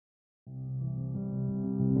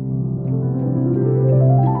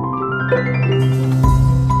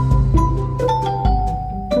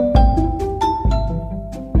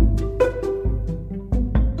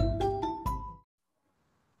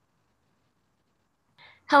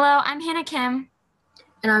Hello, I'm Hannah Kim,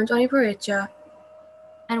 And I'm Tony Paricha.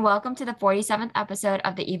 and welcome to the 47th episode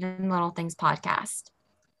of the Even Little Things podcast.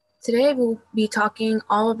 Today we'll be talking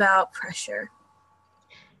all about pressure.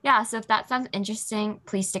 Yeah, so if that sounds interesting,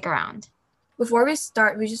 please stick around. Before we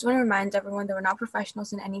start, we just want to remind everyone that we're not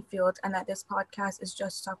professionals in any field and that this podcast is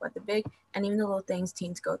just to talk about the big and even the little things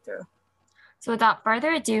teens go through. So without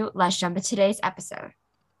further ado, let's jump into today's episode.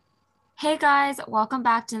 Hey guys, welcome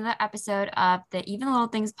back to another episode of the Even Little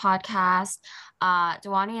Things podcast.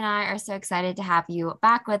 Dewani and I are so excited to have you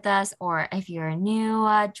back with us, or if you're new,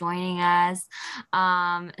 joining us.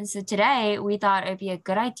 And so today we thought it'd be a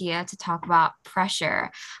good idea to talk about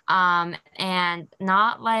pressure, and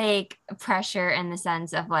not like pressure in the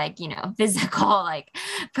sense of like, physical like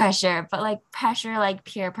pressure, but like pressure, like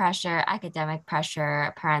peer pressure, academic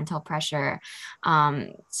pressure, parental pressure,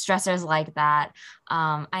 stressors like that.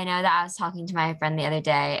 I know that I was talking to my friend the other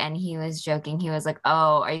day and he was joking. He was like,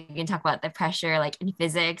 "Oh, are you going to talk about the pressure like in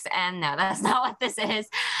physics?" And no, that's not what this is.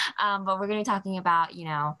 But we're going to be talking about,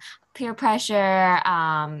 peer pressure,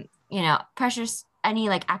 pressures, any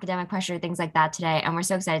like academic pressure, things like that today. And we're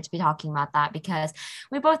so excited to be talking about that because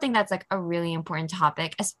we both think that's like a really important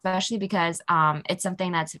topic, especially because it's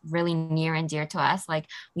something that's really near and dear to us. Like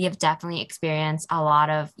we have definitely experienced a lot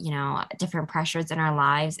of, different pressures in our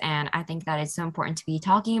lives. And I think that it's so important to be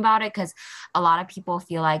talking about it because a lot of people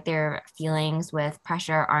feel like their feelings with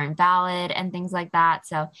pressure aren't valid and things like that.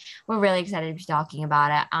 So we're really excited to be talking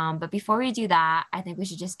about it. But before we do that, I think we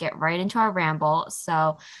should just get right into our ramble.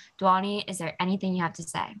 So, Dwani, is there anything you have to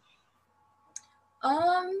say?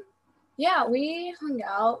 Yeah, we hung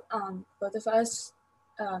out, both of us,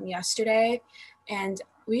 yesterday, and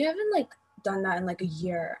we haven't like done that in like a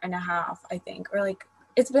year and a half, I think, or like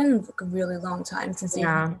it's been like a really long time since we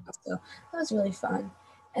hung Yeah. out, so that was really fun.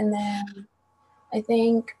 And then I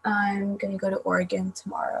think I'm gonna go to Oregon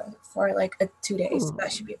tomorrow for like 2 days. So that Ooh.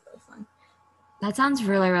 should be really fun. That sounds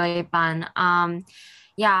really, really fun.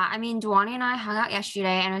 Yeah, I mean, Duani and I hung out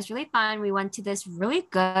yesterday and it was really fun. We went to this really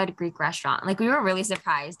good Greek restaurant. Like we were really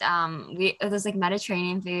surprised. It was like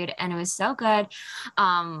Mediterranean food and it was so good.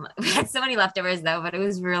 We had so many leftovers though, but it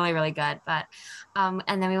was really, really good. But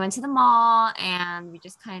and then we went to the mall and we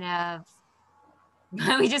just kind of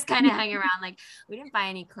we just kind of hung around. Like we didn't buy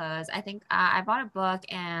any clothes. I think I bought a book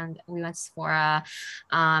and we went to Sephora,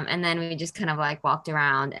 and then we just kind of like walked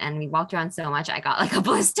around and we walked around so much I got like a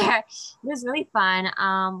blister. It was really fun.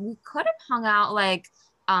 We could have hung out like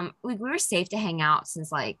we were safe to hang out since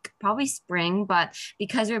like probably spring, but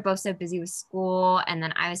because we were both so busy with school and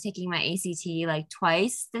then I was taking my ACT like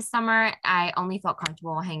twice this summer, I only felt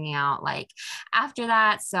comfortable hanging out like after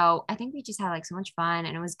that. So I think we just had like so much fun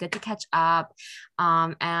and it was good to catch up.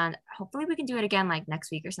 And hopefully we can do it again like next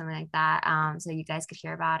week or something like that. So you guys could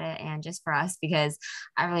hear about it and just for us because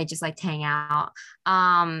I really just like to hang out.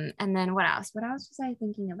 And then what else? What else was I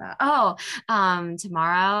thinking about? Oh,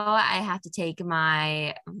 tomorrow I have to take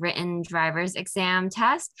my written driver's exam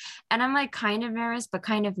test, and I'm like kind of nervous, but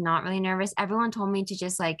kind of not really nervous. Everyone told me to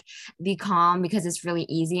just like be calm because it's really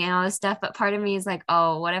easy and all this stuff, but part of me is like,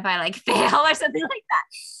 oh, what if I like fail or something like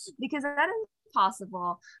that? Because that is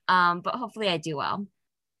possible. But hopefully I do well.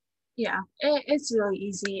 Yeah, it's really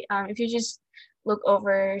easy. If you just look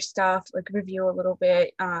over stuff, like review a little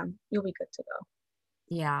bit, you'll be good to go.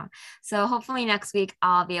 Yeah. So hopefully next week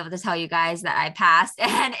I'll be able to tell you guys that I passed.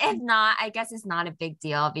 And if not, I guess it's not a big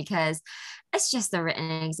deal because it's just a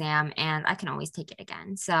written exam and I can always take it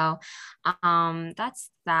again. So that's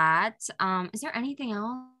that. Is there anything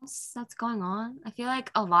else that's going on? I feel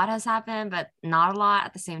like a lot has happened, but not a lot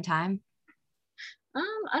at the same time. I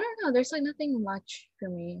don't know. There's like nothing much for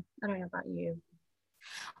me. I don't know about you.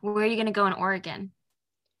 Where are you gonna go in Oregon?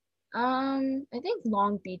 I think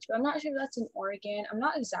Long Beach, but I'm not sure if that's in Oregon. I'm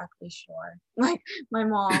not exactly sure. Like my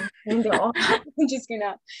mom and all. I'm just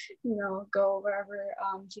gonna, go wherever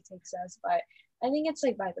she takes us. But I think it's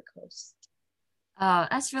like by the coast. Oh,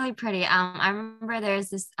 that's really pretty. I remember there's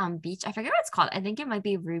this beach. I forget what it's called. I think it might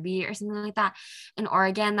be Ruby or something like that in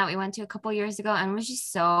Oregon that we went to a couple years ago, and it was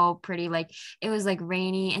just so pretty. Like it was like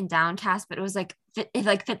rainy and downcast, but it was like it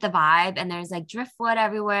like fit the vibe. And there's like driftwood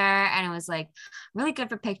everywhere, and it was like really good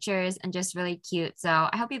for pictures and just really cute. So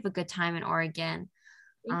I hope you have a good time in Oregon.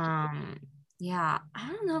 Thank you. Um, yeah, I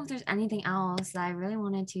don't know if there's anything else that I really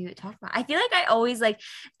wanted to talk about. I feel like I always like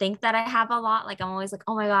think that I have a lot. Like I'm always like,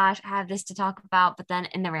 oh my gosh, I have this to talk about, but then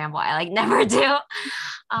in the ramble, I like never do. So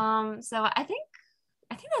I think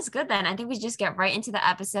that's good then. I think we just get right into the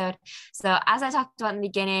episode. So as I talked about in the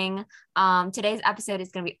beginning, today's episode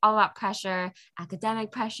is going to be all about pressure,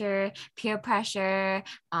 academic pressure, peer pressure,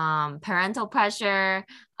 parental pressure.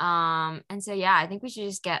 And so yeah, I think we should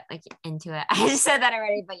just get like into it. I just said that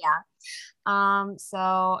already, but yeah. So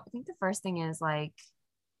I think the first thing is like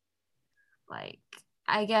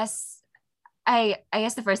I guess I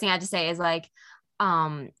guess the first thing I have to say is like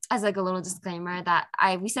as like a little disclaimer that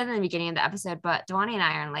we said in the beginning of the episode, but Dwani and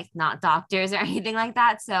I are like not doctors or anything like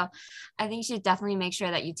that. So I think you should definitely make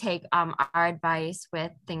sure that you take our advice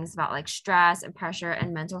with things about like stress and pressure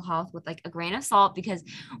and mental health with like a grain of salt, because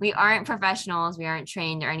we aren't professionals, we aren't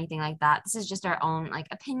trained or anything like that. This is just our own like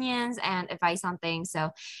opinions and advice on things.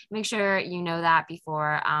 So make sure you know that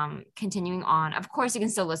before continuing on. Of course, you can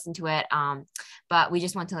still listen to it, but we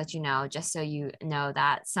just want to let you know, just so you know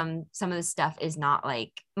that some of the stuff is not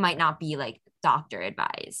like, might not be like doctor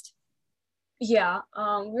advised. Yeah,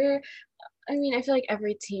 I feel like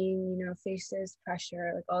every team, faces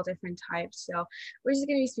pressure, like all different types. So we're just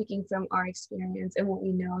gonna be speaking from our experience and what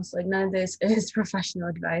we know. So like none of this is professional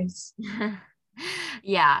advice.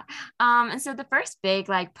 Yeah. And so the first big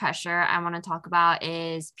like pressure I want to talk about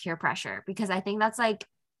is peer pressure, because I think that's like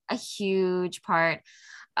a huge part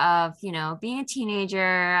of, being a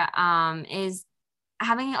teenager, is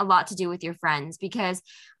having a lot to do with your friends. Because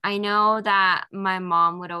I know that my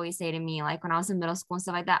mom would always say to me, like when I was in middle school and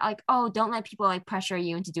stuff like that, like, oh, don't let people like pressure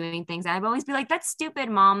you into doing things. And I'd always be like, that's stupid,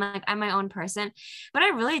 mom. Like I'm my own person. But I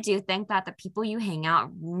really do think that the people you hang out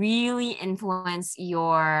really influence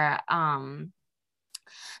your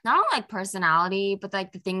not only like personality, but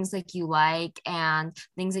like the things like you like and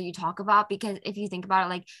things that you talk about. Because if you think about it,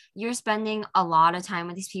 like you're spending a lot of time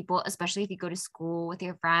with these people, especially if you go to school with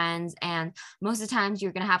your friends. And most of the times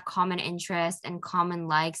you're going to have common interests and common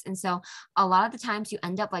likes. And so a lot of the times you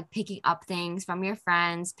end up like picking up things from your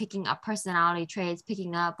friends, picking up personality traits,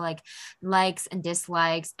 picking up like likes and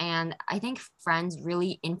dislikes. And I think friends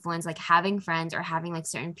really influence, like having friends or having like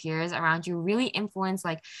certain peers around you really influence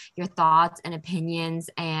like your thoughts and opinions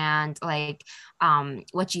and like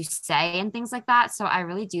what you say and things like that. So I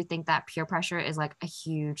really do think that peer pressure is like a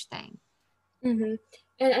huge thing. Mm-hmm.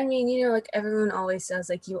 And like everyone always says,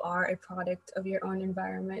 like you are a product of your own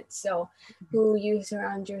environment. So who you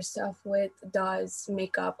surround yourself with does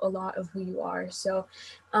make up a lot of who you are. So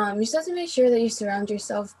you just have to make sure that you surround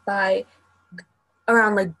yourself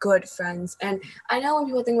around like good friends. And I know when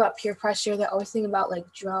people think about peer pressure, they always think about like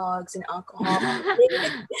drugs and alcohol.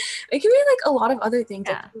 It can be like a lot of other things,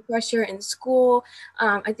 Yeah. like peer pressure in school.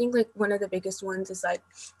 I think like one of the biggest ones is like,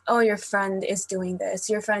 oh, your friend is doing this,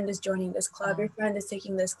 your friend is joining this club, your friend is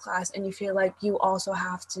taking this class, and you feel like you also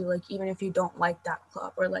have to, like, even if you don't like that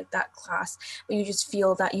club or like that class, but you just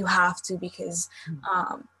feel that you have to because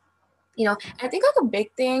and I think like a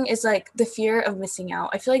big thing is like the fear of missing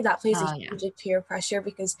out. I feel like that plays a huge peer pressure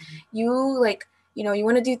because you like, you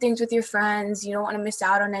want to do things with your friends, you don't want to miss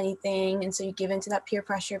out on anything. And so you give into that peer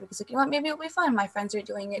pressure because like, what, maybe it'll be fun. My friends are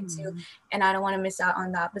doing it too. And I don't want to miss out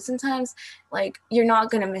on that. But sometimes like you're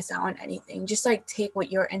not going to miss out on anything. Just like take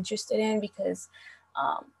what you're interested in because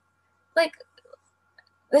like,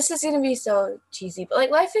 this is going to be so cheesy, but like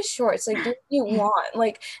life is short. It's like, do what you want,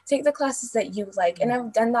 like take the classes that you like. And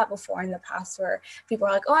I've done that before in the past where people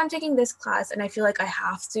are like, oh, I'm taking this class and I feel like I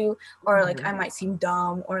have to, or like I might seem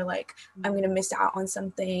dumb, or like I'm going to miss out on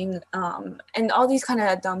something, and all these kind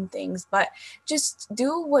of dumb things. But just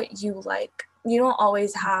do what you like. You don't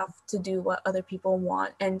always have to do what other people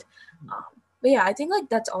want. And but yeah, I think like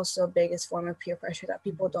that's also a biggest form of peer pressure that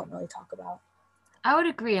people don't really talk about. I would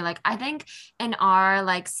agree. Like, I think in our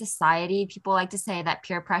like society, people like to say that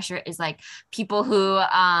peer pressure is like people who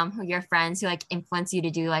your friends who like influence you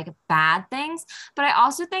to do like bad things. But I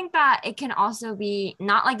also think that it can also be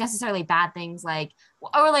not like necessarily bad things, like,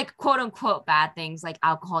 or like quote unquote bad things like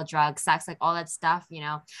alcohol, drugs, sex, like all that stuff.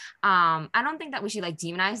 I don't think that we should like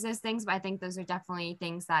demonize those things, but I think those are definitely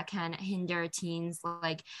things that can hinder teens,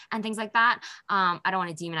 like, and things like that. I don't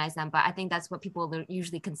want to demonize them, but I think that's what people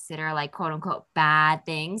usually consider like quote unquote bad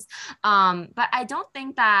things. But I don't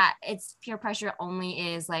think that it's peer pressure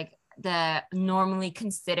only is like the normally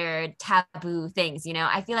considered taboo things.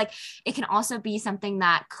 I feel like it can also be something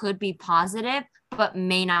that could be positive but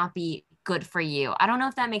may not be good for you. I don't know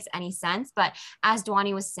if that makes any sense, but as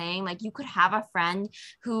Dwani was saying, like you could have a friend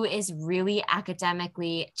who is really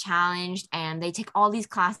academically challenged and they take all these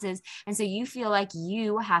classes. And so you feel like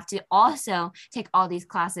you have to also take all these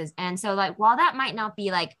classes. And so like, while that might not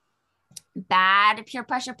be like bad peer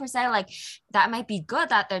pressure per se. Like that might be good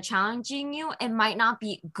that they're challenging you. It might not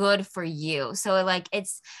be good for you. So like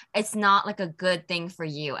it's not like a good thing for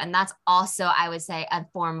you. And that's also, I would say, a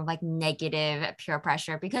form of like negative peer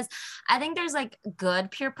pressure, because I think there's like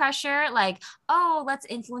good peer pressure, like, oh, let's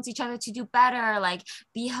influence each other to do better, like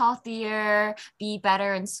be healthier, be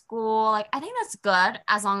better in school. Like I think that's good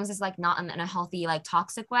as long as it's like not in a healthy, like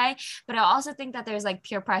toxic way. But I also think that there's like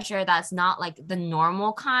peer pressure that's not like the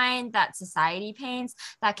normal kind that society paints,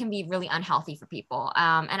 that can be really unhealthy for people.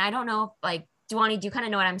 And I don't know if, like, Duani, do you kind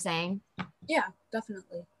of know what I'm saying? Yeah,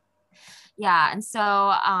 definitely. Yeah. And so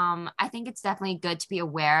I think it's definitely good to be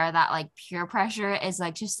aware that like peer pressure is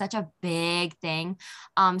like just such a big thing.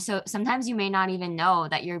 So sometimes you may not even know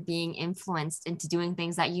that you're being influenced into doing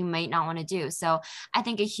things that you might not want to do. So I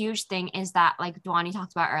think a huge thing is that, like Duani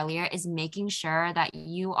talked about earlier, is making sure that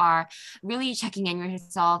you are really checking in with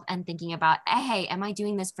yourself and thinking about, hey, am I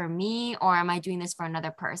doing this for me or am I doing this for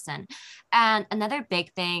another person? And another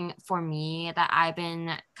big thing for me that I've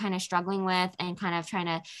been kind of struggling with and kind of trying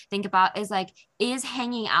to think about is like, is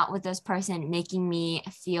hanging out with this person making me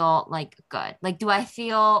feel like good? Like, do I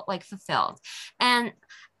feel like fulfilled? And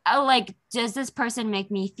like, does this person make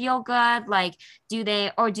me feel good? Like, do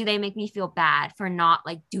they make me feel bad for not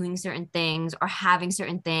like doing certain things or having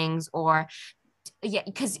certain things? Or yeah,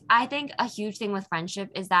 because I think a huge thing with friendship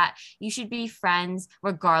is that you should be friends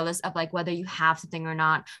regardless of like whether you have something or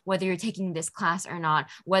not, whether you're taking this class or not,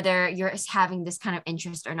 whether you're having this kind of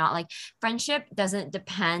interest or not. Like friendship doesn't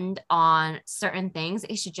depend on certain things,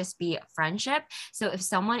 it should just be friendship. So if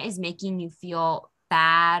someone is making you feel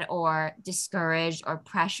bad or discouraged or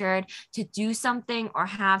pressured to do something or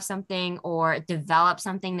have something or develop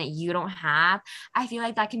something that you don't have, I feel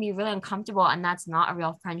like that can be really uncomfortable, and that's not a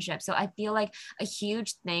real friendship. So I feel like a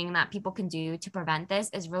huge thing that people can do to prevent this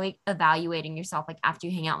is really evaluating yourself, like after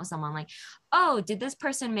you hang out with someone, like, oh, did this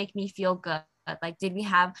person make me feel good? Like, did we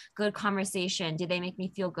have good conversation? Did they make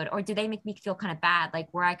me feel good, or did they make me feel kind of bad? Like,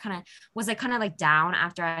 where I kind of was I kind of like down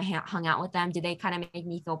after I hung out with them? Did they kind of make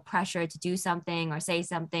me feel pressure to do something or say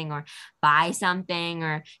something or buy something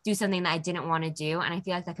or do something that I didn't want to do? And I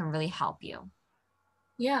feel like that can really help you.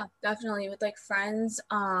 Yeah, definitely. With like friends,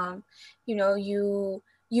 you know, you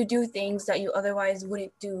do things that you otherwise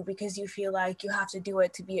wouldn't do because you feel like you have to do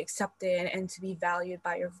it to be accepted and to be valued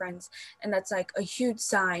by your friends. And that's like a huge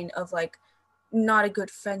sign of like not a good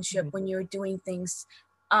friendship when you're doing things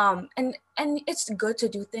and it's good to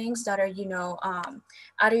do things that are, you know,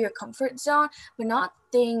 out of your comfort zone, but not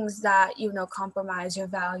things that, you know, compromise your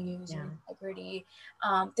values, your Yeah. integrity,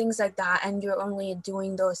 things like that. And you're only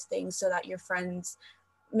doing those things so that your friends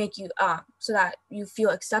make you so that you feel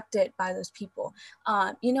accepted by those people.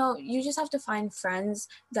 You know, you just have to find friends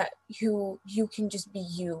that who you can just be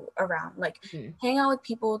you around, like Mhm. hang out with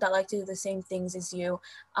people that like to do the same things as you,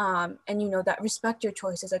 and you know, that respect your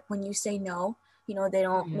choices. Like when you say no, you know, they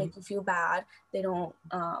don't Mhm. make you feel bad, they don't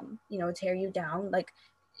you know, tear you down, like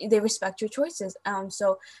they respect your choices.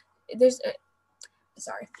 So there's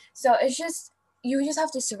sorry. So it's just, you just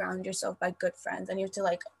have to surround yourself by good friends, and you have to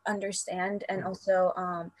like understand and also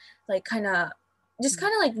like kind of just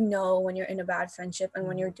kind of like know when you're in a bad friendship and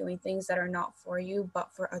when you're doing things that are not for you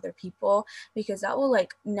but for other people, because that will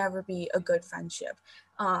like never be a good friendship.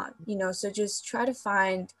 You know, so just try to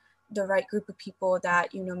find the right group of people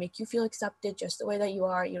that, you know, make you feel accepted just the way that you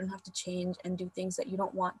are. You don't have to change and do things that you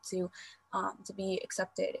don't want to be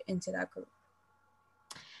accepted into that group.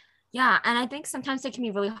 Yeah, and I think sometimes it can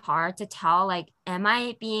be really hard to tell, like, am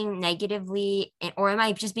I being negatively or am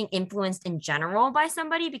I just being influenced in general by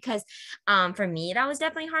somebody? Because for me, that was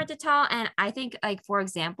definitely hard to tell. And I think, like, for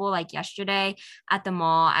example, like yesterday at the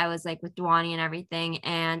mall, I was like with Duani and everything,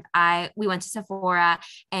 and we went to Sephora,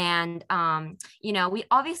 and you know, we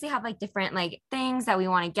obviously have like different like things that we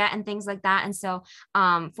want to get and things like that. And so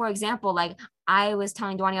for example, like I was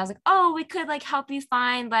telling Duani, I was like, oh, we could like help you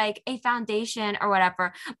find like a foundation or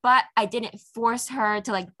whatever, but I didn't force her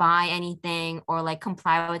to like buy anything or like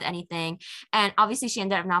comply with anything. And obviously she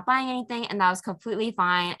ended up not buying anything, and that was completely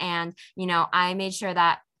fine. And, you know, I made sure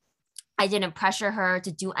that I didn't pressure her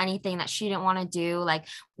to do anything that she didn't want to do. Like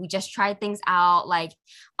we just tried things out, like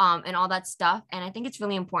and all that stuff. And I think it's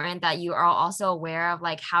really important that you are also aware of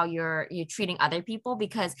like how you're treating other people,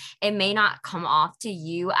 because it may not come off to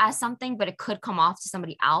you as something, but it could come off to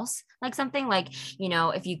somebody else like something. Like, you know,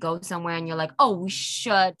 if you go somewhere and you're like, oh, we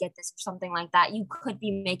should get this or something like that, you could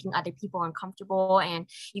be making other people uncomfortable, and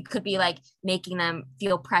you could be like making them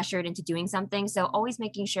feel pressured into doing something. So always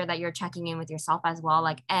making sure that you're checking in with yourself as well.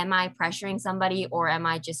 Like, am I pressuring somebody, or am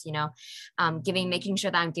I just, you know, making sure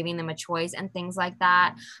that I'm giving them a choice and things like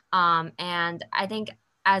that. And I think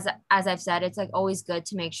as I've said, it's like always good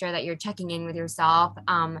to make sure that you're checking in with yourself.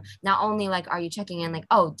 Not only like are you checking in like,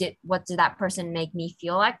 oh, what did that person make me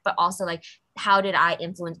feel like, but also like how did I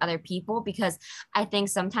influence other people? Because I think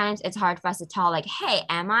sometimes it's hard for us to tell, like, hey,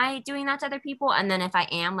 am I doing that to other people? And then if I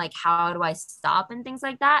am, like, how do I stop and things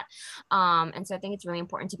like that? And so I think it's really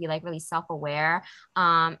important to be like really self-aware.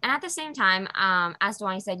 And at the same time, as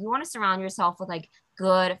Dwani said, you want to surround yourself with like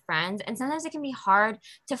good friends. And sometimes it can be hard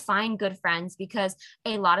to find good friends because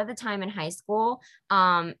a lot of the time in high school,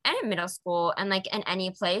 and in middle school and like in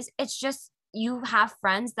any place, it's just you have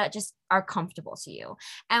friends that just are comfortable to you.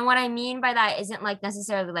 And what I mean by that isn't like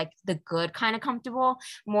necessarily like the good kind of comfortable,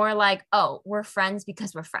 more like, oh, we're friends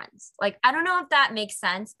because we're friends. Like, I don't know if that makes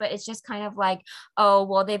sense, but it's just kind of like, oh,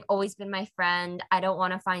 well, they've always been my friend. I don't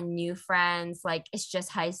want to find new friends. Like, it's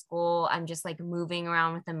just high school. I'm just like moving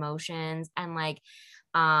around with emotions and like,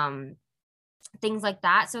 um, things like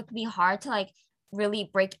that. So it can be hard to like really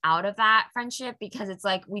break out of that friendship because it's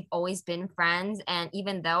like we've always been friends. And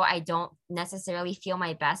even though I don't necessarily feel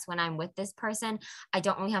my best when I'm with this person, I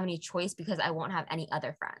don't really have any choice because I won't have any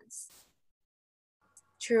other friends.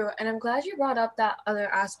 True. And I'm glad you brought up that other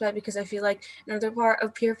aspect because I feel like another part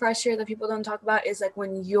of peer pressure that people don't talk about is like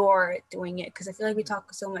when you're doing it. Because I feel like we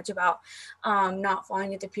talk so much about not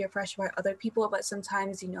falling into peer pressure by other people, but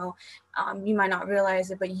sometimes, you might not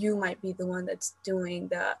realize it, but you might be the one that's doing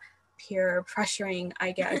the peer pressuring,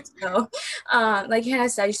 I guess. So like Hannah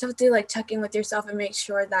said, you just have to like check in with yourself and make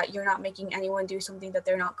sure that you're not making anyone do something that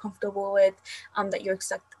they're not comfortable with, that you're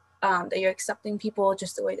accepting people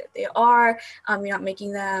just the way that they are. You're not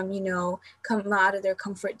making them, come out of their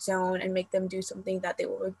comfort zone and make them do something that they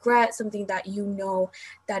will regret, something that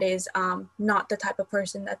that is not the type of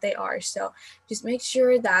person that they are. So just make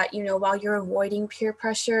sure that, while you're avoiding peer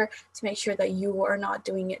pressure, to make sure that you are not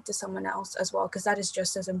doing it to someone else as well, because that is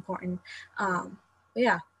just as important.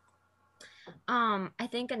 Yeah. I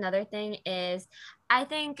think another thing is I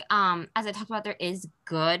think as I talked about, there is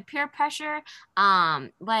good peer pressure.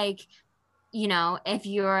 Like, if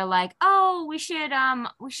you're like, oh, we should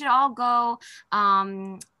all go,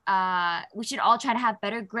 we should all try to have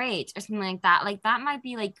better grades or something like that might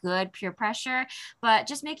be like good peer pressure, but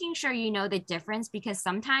just making sure you know the difference, because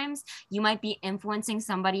sometimes you might be influencing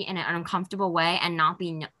somebody in an uncomfortable way and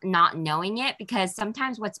not knowing it, because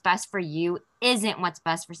sometimes what's best for you isn't what's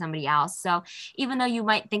best for somebody else. So even though you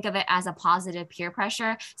might think of it as a positive peer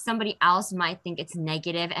pressure, somebody else might think it's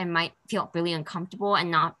negative and might feel really uncomfortable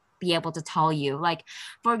and not be able to tell you. Like,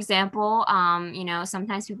 for example,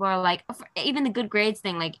 sometimes people are like, even the good grades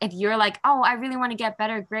thing, like if you're like, oh, I really want to get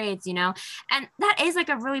better grades, and that is like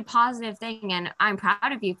a really positive thing, and I'm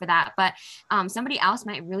proud of you for that. But somebody else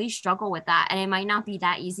might really struggle with that, and it might not be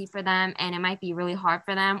that easy for them, and it might be really hard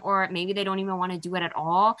for them, or maybe they don't even want to do it at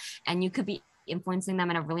all, and you could be influencing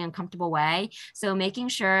them in a really uncomfortable way. So making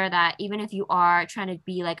sure that even if you are trying to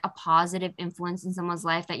be like a positive influence in someone's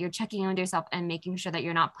life, that you're checking in with yourself and making sure that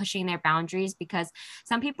you're not pushing their boundaries, because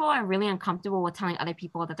some people are really uncomfortable with telling other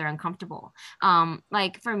people that they're uncomfortable.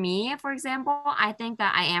 Like for me, for example, I think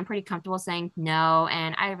that I am pretty comfortable saying no,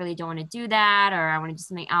 and I really don't want to do that, or I want to do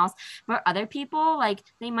something else. But other people, like,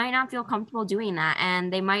 they might not feel comfortable doing that,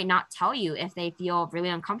 and they might not tell you if they feel really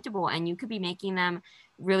uncomfortable, and you could be making them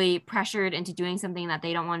really pressured into doing something that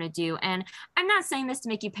they don't want to do. And I'm not saying this to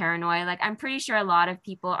make you paranoid. Like, I'm pretty sure a lot of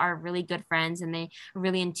people are really good friends and they are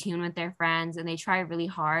really in tune with their friends and they try really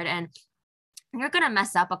hard, and you're gonna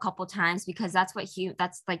mess up a couple times because that's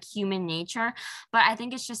that's like human nature. But I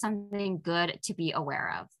think it's just something good to be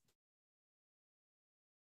aware of.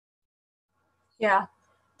 Yeah,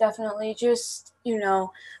 definitely. Just,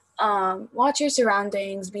 watch your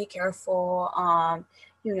surroundings, be careful.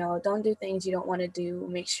 Don't do things you don't want to do.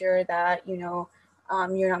 Make sure that, you're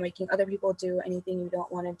not making other people do anything you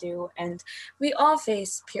don't want to do. And we all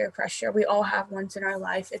face peer pressure. We all have once in our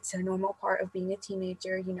life. It's a normal part of being a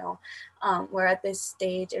teenager. We're at this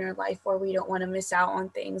stage in our life where we don't want to miss out on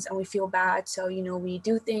things and we feel bad. So, we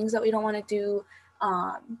do things that we don't want to do.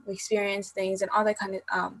 We experience things and all that kind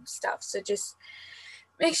of stuff. So just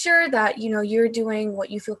make sure that you're doing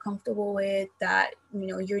what you feel comfortable with, that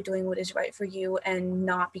you're doing what is right for you, and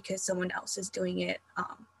not because someone else is doing it.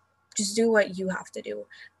 Just do what you have to do.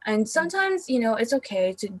 And sometimes it's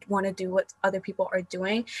okay to want to do what other people are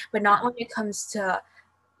doing, but not when it comes to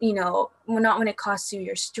not when it costs you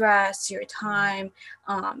your stress, your time.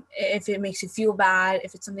 If it makes you feel bad,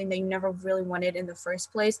 if it's something that you never really wanted in the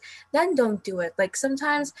first place, then don't do it. Like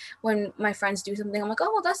sometimes when my friends do something, I'm like,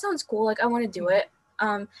 oh, well, that sounds cool. Like I want to do it.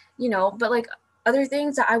 But like other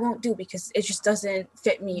things that I won't do because it just doesn't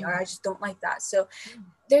fit me or I just don't like that. So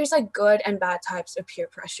there's like good and bad types of peer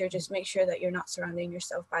pressure. Just make sure that you're not surrounding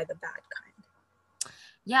yourself by the bad kind.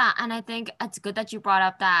 Yeah, and I think it's good that you brought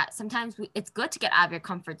up that sometimes it's good to get out of your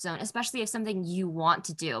comfort zone, especially if something you want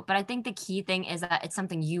to do. But I think the key thing is that it's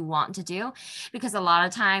something you want to do, because a lot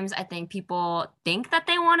of times I think people think that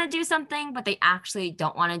they want to do something, but they actually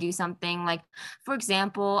don't want to do something. Like, for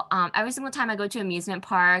example, every single time I go to amusement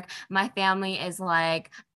park, my family is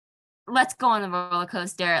like, let's go on the roller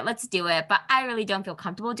coaster, let's do it. But I really don't feel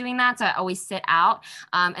comfortable doing that. So I always sit out.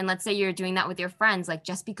 And let's say you're doing that with your friends. Like,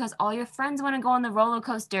 just because all your friends want to go on the roller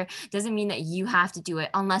coaster doesn't mean that you have to do it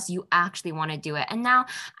unless you actually want to do it. And now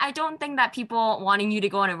I don't think that people wanting you to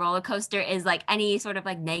go on a roller coaster is like any sort of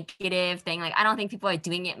like negative thing. Like, I don't think people are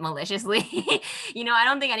doing it maliciously. I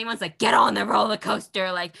don't think anyone's like, get on the roller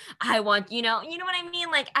coaster. Like, I want, you know what I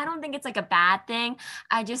mean? Like, I don't think it's like a bad thing.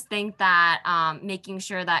 I just think that making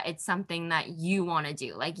sure that it's something that you want to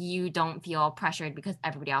do, like you don't feel pressured because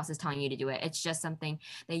everybody else is telling you to do it. It's just something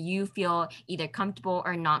that you feel either comfortable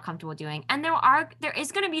or not comfortable doing. And there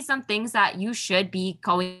is going to be some things that you should be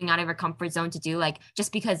going out of your comfort zone to do, like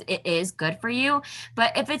just because it is good for you.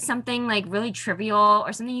 But if it's something like really trivial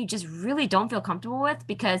or something you just really don't feel comfortable with,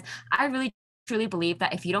 because I really truly believe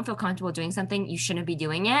that if you don't feel comfortable doing something, you shouldn't be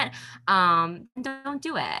doing it. Don't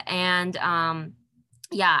do it. And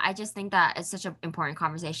yeah, I just think that it's such an important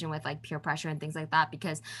conversation with like peer pressure and things like that,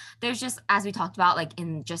 because there's just, as we talked about, like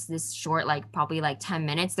in just this short, like probably like 10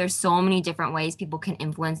 minutes, there's so many different ways people can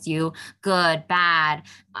influence you, good, bad,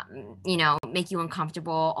 make you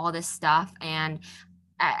uncomfortable, all this stuff. And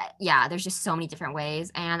yeah, there's just so many different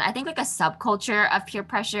ways. And I think like a subculture of peer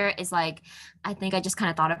pressure is like, I think I just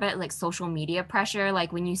kind of thought of it like social media pressure.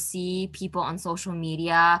 Like when you see people on social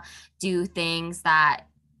media do things that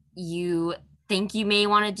you think you may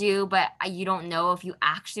want to do, but you don't know if you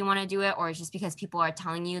actually want to do it, or it's just because people are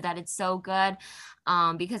telling you that it's so good.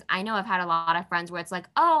 Because I know I've had a lot of friends where it's like,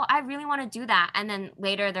 oh, I really want to do that. And then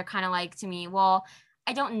later they're kind of like to me, well,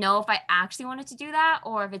 I don't know if I actually wanted to do that,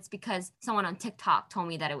 or if it's because someone on TikTok told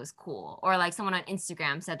me that it was cool, or like someone on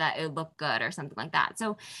Instagram said that it looked good or something like that.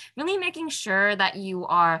 So really making sure that you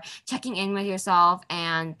are checking in with yourself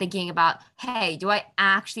and thinking about, hey, do I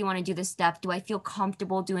actually want to do this step? Do I feel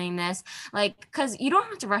comfortable doing this? Like, because you don't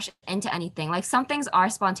have to rush into anything. Like some things are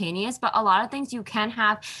spontaneous, but a lot of things you can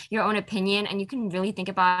have your own opinion, and you can really think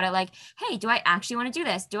about it like, hey, do I actually want to do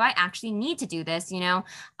this? Do I actually need to do this?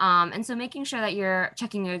 And so making sure that you're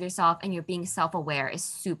checking with yourself and you're being self-aware is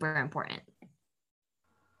super important.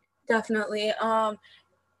 Definitely.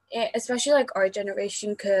 Especially like our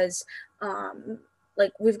generation, because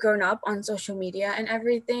like we've grown up on social media and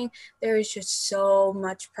everything. There is just so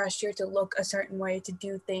much pressure to look a certain way, to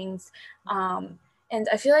do things. And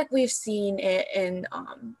I feel like we've seen it in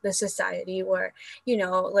the society where,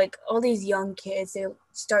 like all these young kids, they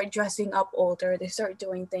start dressing up older, they start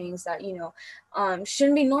doing things that,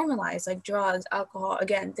 shouldn't be normalized, like drugs, alcohol,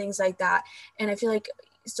 again, things like that. And I feel like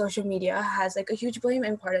social media has like a huge blame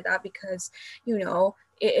in part of that, because,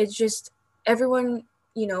 it's just everyone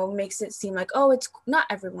makes it seem like, oh, it's not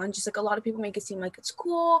everyone, just like a lot of people make it seem like it's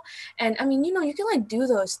cool. And I mean, you can like do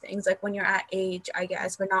those things like when you're at age, I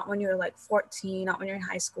guess, but not when you're like 14, not when you're in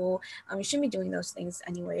high school. You shouldn't be doing those things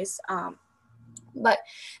anyways. But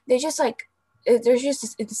they just like there's just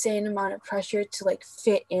this insane amount of pressure to like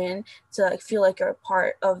fit in, to like feel like you're a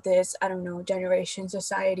part of this, I don't know, generation,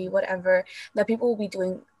 society, whatever, that people will be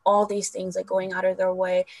doing all these things, like going out of their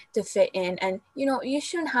way to fit in. And you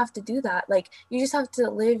shouldn't have to do that. Like you just have to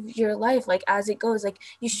live your life like as it goes. Like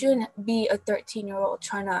you shouldn't be a 13-year-old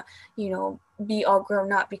trying to be all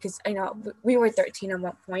grown up, because I know we were 13 at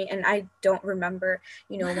one point, and I don't remember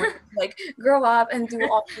like grow up and do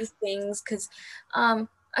all these things, because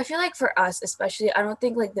I feel like for us especially, I don't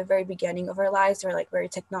think like the very beginning of our lives are like very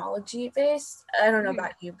technology based. I don't know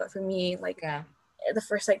about you, but for me, like Yeah. the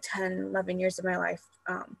first like 10, 11 years of my life,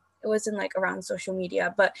 it wasn't like around social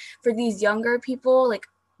media. But for these younger people, like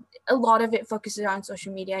a lot of it focuses on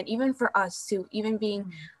social media. And even for us too, even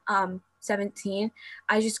being 17,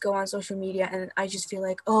 I just go on social media and I just feel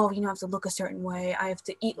like, oh, I have to look a certain way, I have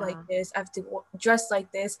to eat like this, I have to dress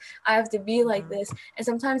like this, I have to be like this. And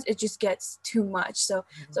sometimes it just gets too much. So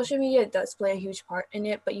social media does play a huge part in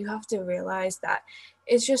it, but you have to realize that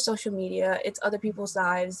it's just social media, it's other people's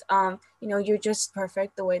lives. You're just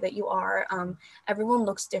perfect the way that you are. Everyone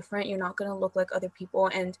looks different, you're not going to look like other people.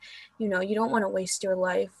 And you don't want to waste your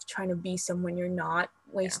life trying to be someone you're not,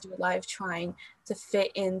 waste your life trying to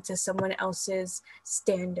fit into someone else's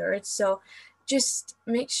standards. So just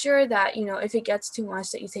make sure that, you know, if it gets too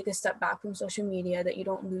much, that you take a step back from social media, that you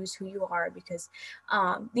don't lose who you are, because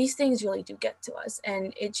these things really do get to us,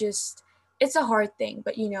 and it's a hard thing,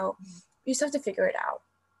 but you know, you just have to figure it out.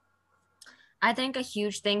 I think a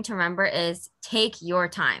huge thing to remember is take your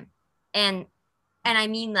time. And I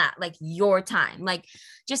mean that like your time. Like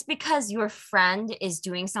just because your friend is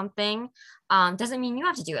doing something doesn't mean you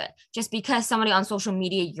have to do it. Just because somebody on social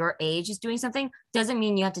media your age is doing something doesn't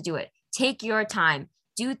mean you have to do it. Take your time.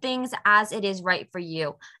 Do things as it is right for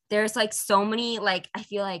you. There's like so many like I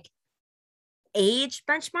feel like age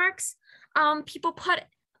benchmarks people put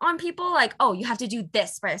on people like, oh, you have to do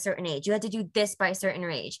this by a certain age, you have to do this by a certain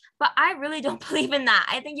age, but I really don't believe in that.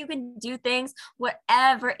 I think you can do things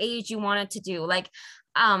whatever age you want it to do. Like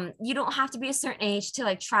you don't have to be a certain age to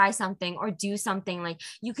like try something or do something. Like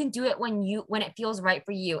you can do it when it feels right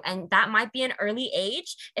for you, and that might be an early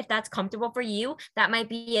age if that's comfortable for you. That might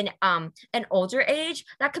be an older age.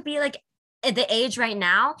 That could be like at the age right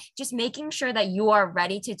now, just making sure that you are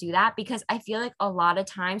ready to do that, because I feel like a lot of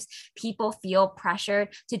times people feel pressured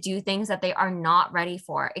to do things that they are not ready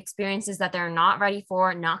for, experiences that they're not ready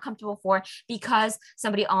for, not comfortable for, because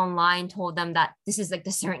somebody online told them that this is like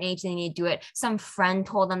the certain age they need to do it. Some friend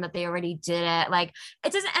told them that they already did it. Like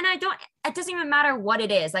it doesn't, and it doesn't even matter what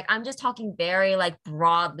it is. Like I'm just talking very like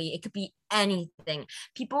broadly. It could be anything.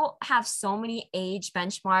 People have so many age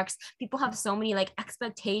benchmarks. People have so many like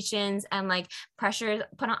expectations and like pressure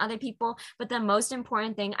put on other people. But the most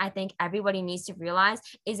important thing I think everybody needs to realize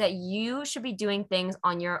is that you should be doing things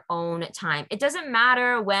on your own time. It doesn't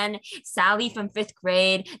matter when Sally from fifth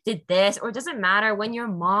grade did this, or it doesn't matter when your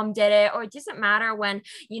mom did it, or it doesn't matter when,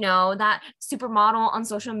 you know, that supermodel on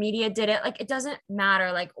social media did it. Like it doesn't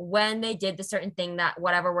matter like when they did the certain thing that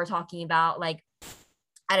whatever we're talking about, like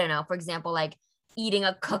I don't know, for example, like eating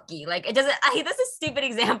a cookie. Like it doesn't, that's a stupid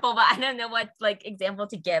example, but I don't know what like example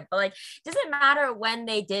to give. But like, it doesn't matter when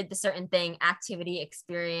they did the certain thing, activity,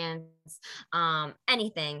 experience,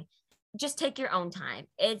 anything. Just take your own time.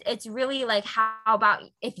 It's really like, how about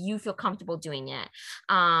if you feel comfortable doing it?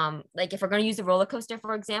 Like if we're going to use a roller coaster,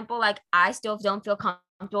 for example, like I still don't feel comfortable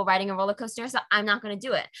riding a roller coaster, so I'm not going to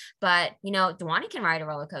do it. But you know, Dwani can ride a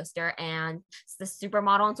roller coaster, and the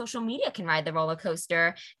supermodel on social media can ride the roller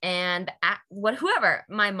coaster, and whoever,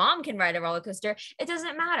 my mom can ride a roller coaster. It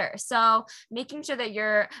doesn't matter. So making sure that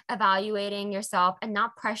you're evaluating yourself and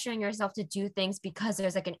not pressuring yourself to do things because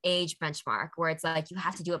there's like an age benchmark where it's like you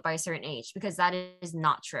have to do it by a certain age, because that is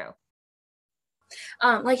not true.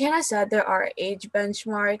 Like Hannah said, there are age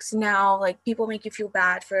benchmarks now. Like people make you feel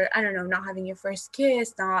bad for, I don't know, not having your first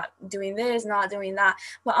kiss, not doing this, not doing that.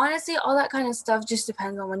 But honestly, all that kind of stuff just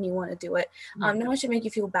depends on when you want to do it. No one should make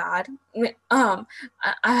you feel bad. I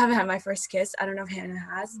haven't had my first kiss. I don't know if Hannah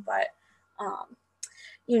has, but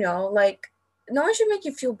you know, like no one should make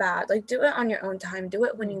you feel bad. Like do it on your own time. Do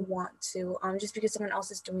it when you want to. Just because someone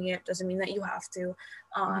else is doing it doesn't mean that you have to.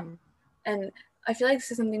 And I feel like this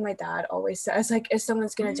is something my dad always says, like if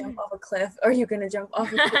someone's gonna jump off a cliff, or you're gonna jump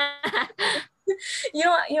off a cliff, you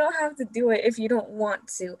don't have to do it if you don't want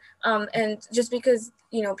to. And just because,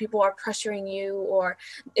 you know, people are pressuring you, or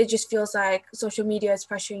it just feels like social media is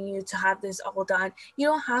pressuring you to have this all done, you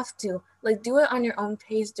don't have to. Like do it on your own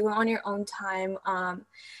pace, do it on your own time.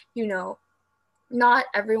 You know, not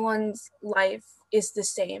everyone's life is the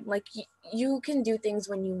same. Like you can do things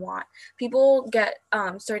when you want. People get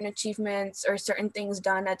certain achievements or certain things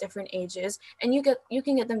done at different ages, and you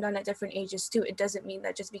can get them done at different ages too. It doesn't mean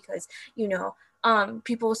that just because, you know,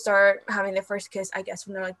 people start having their first kiss, I guess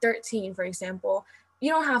when they're like 13, for example, you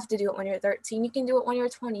don't have to do it when you're 13. You can do it when you're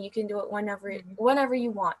 20. You can do it whenever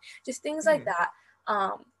you want. Just things like that.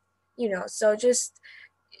 You know, so just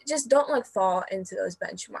don't like fall into those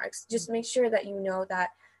benchmarks. Just make sure that you know that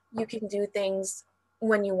you can do things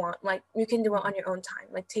when you want. Like you can do it on your own time.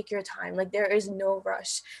 Like take your time. Like there is no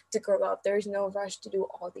rush to grow up. There is no rush to do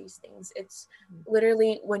all these things. It's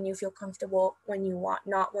literally when you feel comfortable, when you want,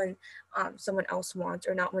 not when someone else wants,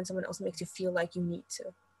 or not when someone else makes you feel like you need to.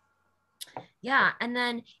 Yeah. And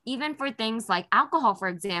then even for things like alcohol, for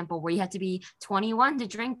example, where you have to be 21 to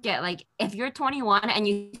drink it, like if you're 21 and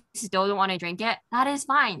you still don't want to drink it, that is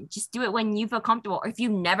fine. Just do it when you feel comfortable. Or if you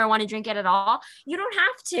never want to drink it at all, you don't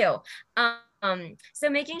have to. So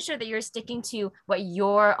making sure that you're sticking to what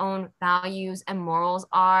your own values and morals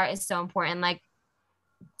are is so important. Like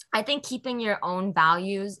I think keeping your own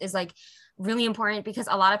values is like really important because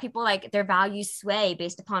a lot of people like their values sway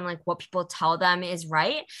based upon like what people tell them is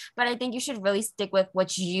right. But I think you should really stick with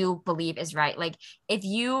what you believe is right. Like if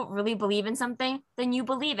you really believe in something, then you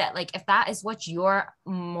believe it. Like if that is what your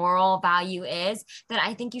moral value is, then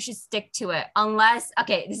I think you should stick to it. Unless,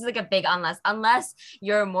 okay, this is like a big unless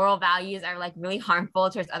your moral values are like really harmful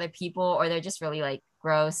towards other people or they're just really like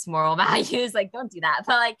gross moral values, like don't do that.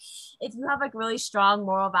 But like if you have like really strong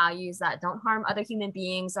moral values that don't harm other human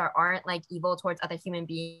beings or aren't like evil towards other human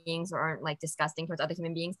beings or aren't like disgusting towards other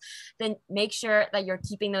human beings, then make sure that you're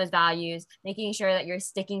keeping those values, making sure that you're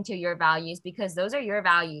sticking to your values because those are your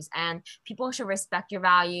values and people should respect your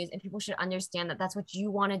values and people should understand that that's what you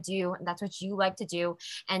want to do and that's what you like to do,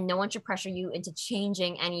 and no one should pressure you into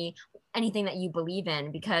changing anything that you believe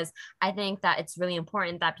in, because I think that it's really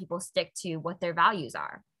important that people stick to what their values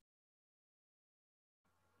are.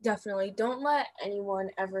 Definitely. Don't let anyone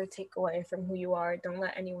ever take away from who you are. Don't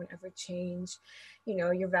let anyone ever change,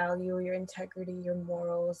 your value, your integrity, your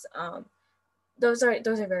morals. Those are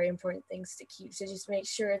very important things to keep. So just make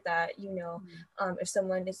sure that, if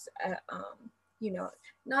someone is, you know,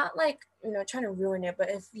 not like, trying to ruin it, but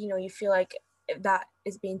if, you feel like if that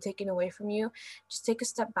is being taken away from you, just take a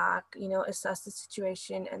step back, assess the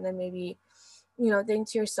situation, and then maybe, think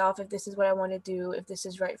to yourself, if this is what I want to do, if this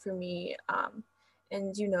is right for me.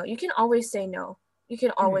 And, you can always say no. You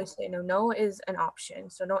can always say no. No is an option.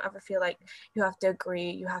 So don't ever feel like you have to agree.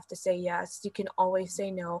 You have to say yes. You can always say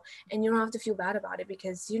no, and you don't have to feel bad about it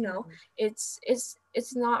because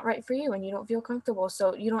it's not right for you, and you don't feel comfortable.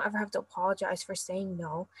 So you don't ever have to apologize for saying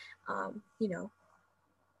no. You know.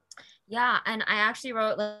 Yeah, and I actually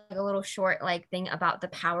wrote like a little short like thing about the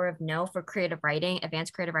power of no for creative writing,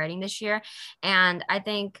 advanced creative writing this year. And I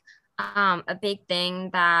think a big thing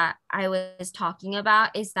that I was talking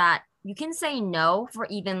about is that you can say no for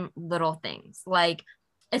even little things. Like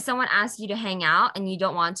if someone asks you to hang out and you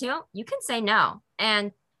don't want to, you can say no.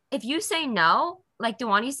 And if you say no, like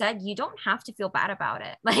Dewani said, you don't have to feel bad about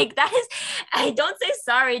it. Like that is, I don't say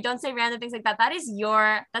sorry, don't say random things like that.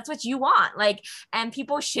 That's what you want. Like, and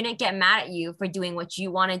people shouldn't get mad at you for doing what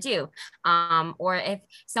you want to do. Or if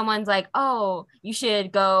someone's like, oh, you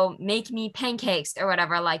should go make me pancakes or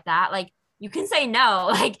whatever like that, like you can say no.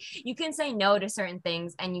 Like you can say no to certain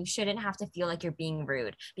things and you shouldn't have to feel like you're being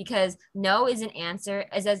rude, because no is an answer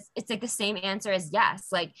as it's like the same answer as yes.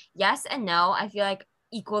 Like yes and no, I feel like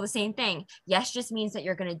equal the same thing. Yes just means that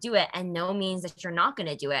you're going to do it, and no means that you're not going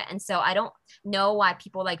to do it. And so I don't know why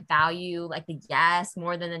people like value like the yes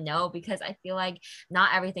more than the no, because I feel like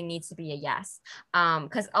not everything needs to be a yes.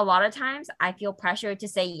 Because a lot of times I feel pressured to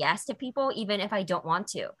say yes to people even if I don't want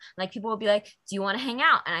to. Like people will be like, do you want to hang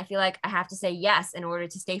out? And I feel like I have to say yes in order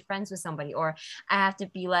to stay friends with somebody, or I have to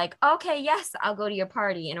be like, okay, yes, I'll go to your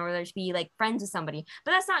party in order to be like friends with somebody.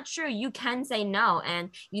 But that's not true. You can say no,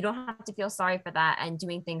 and you don't have to feel sorry for that and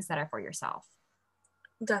doing things that are for yourself.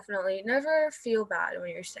 Definitely. Never feel bad when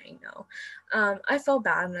you're saying no. I felt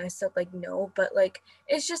bad when I said like no, but like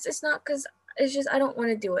it's not because it's just I don't want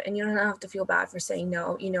to do it, and you don't have to feel bad for saying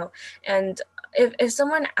no. And if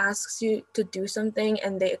someone asks you to do something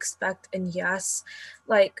and they expect a yes,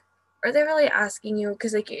 like are they really asking you?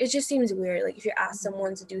 Because like it just seems weird. Like if you ask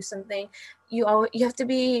someone to do something, you have to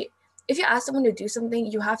be if you ask someone to do something,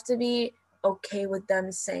 you have to be okay with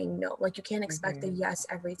them saying no. Like you can't expect a yes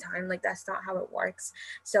every time. Like that's not how it works.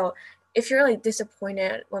 So if you're like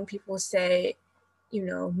disappointed when people say,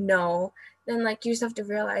 no, then like you just have to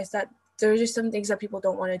realize that there's just some things that people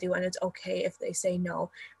don't want to do, and it's okay if they say no.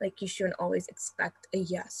 Like you shouldn't always expect a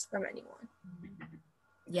yes from anyone.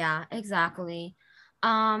 Yeah, exactly.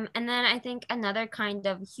 And then I think another kind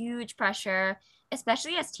of huge pressure,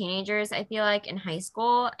 especially as teenagers, I feel like in high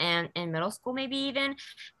school and in middle school, maybe even,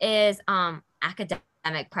 is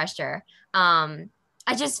academic pressure.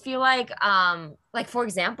 I just feel like for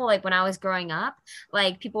example, like when I was growing up,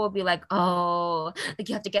 like people would be like, oh, like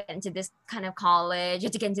you have to get into this kind of college, you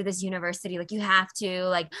have to get into this university, like you have to,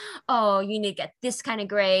 like, oh, you need to get this kind of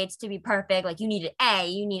grades to be perfect, like you need an A,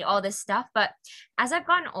 you need all this stuff. But as I've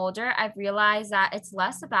gotten older, I've realized that it's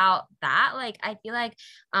less about that. Like I feel like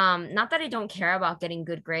not that I don't care about getting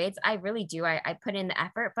good grades, I really do. I put in the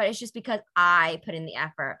effort, but it's just because I put in the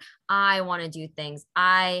effort. I want to do things.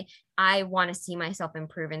 I want to see myself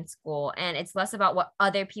improve in school, and it's less about what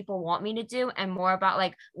other people want me to do and more about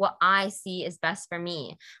like what I see is best for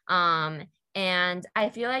me. And I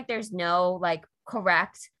feel like there's no like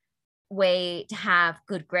correct way to have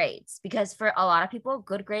good grades, because for a lot of people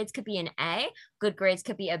good grades could be an A, good grades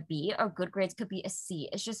could be a B, or good grades could be a C.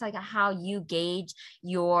 It's just like how you gauge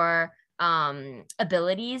your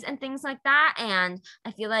abilities and things like that. And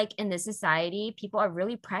I feel like in this society, people are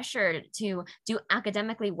really pressured to do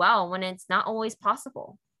academically well when it's not always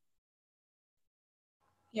possible.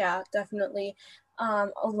 Yeah, definitely.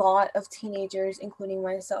 A lot of teenagers, including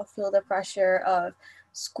myself, feel the pressure of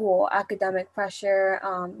school, academic pressure,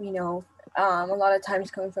 a lot of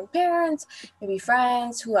times coming from parents, maybe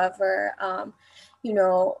friends, whoever, you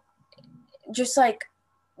know, just like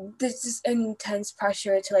this is intense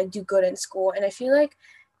pressure to like do good in school. And I feel like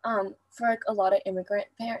for like a lot of immigrant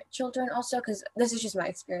parent children also, because this is just my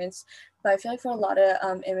experience, but I feel like for a lot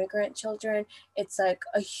of immigrant children, it's like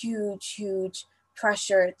a huge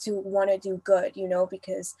pressure to want to do good,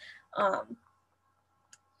 because um,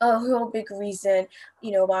 a real big reason,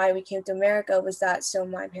 why we came to America was that so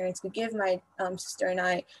my parents could give my sister and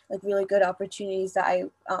I like really good opportunities that I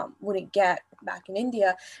wouldn't get back in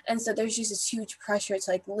India. And so there's just this huge pressure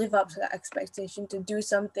to like live up to that expectation, to do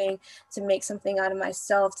something, to make something out of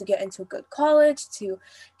myself, to get into a good college, to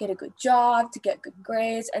get a good job, to get good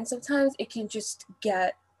grades. And sometimes it can just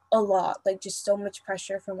get a lot, like just so much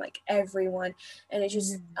pressure from like everyone. And it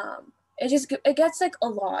gets like a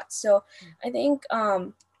lot. So I think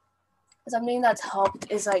something that's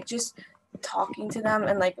helped is like just talking to them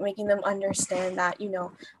and like making them understand that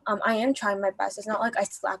I am trying my best. It's not like I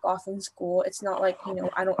slack off in school. It's not like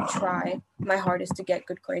I don't try my hardest to get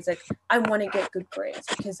good grades. Like I want to get good grades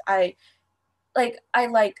because I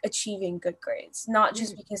like achieving good grades, not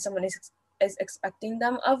just because someone is expecting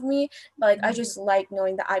them of me, but like I just like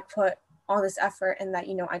knowing that I put all this effort and that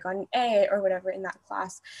I got an A or whatever in that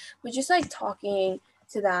class. But just like talking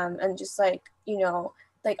to them and just like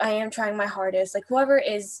I am trying my hardest. Like whoever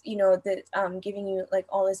is, that giving you like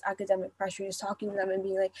all this academic pressure, just talking to them and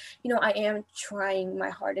being like, I am trying my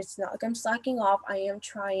hardest. It's not like I'm slacking off. I am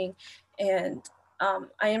trying, and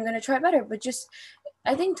I am gonna try better. But just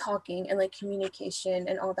I think talking and like communication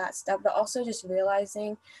and all that stuff, but also just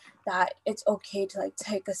realizing that it's okay to like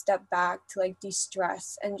take a step back to like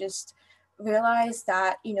de-stress and just realize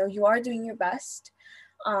that you are doing your best,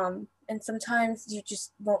 and sometimes you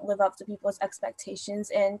just won't live up to people's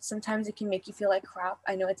expectations, and sometimes it can make you feel like crap.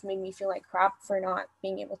 I know it's made me feel like crap for not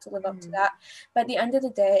being able to live up to that, but at the end of the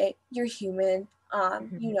day, you're human.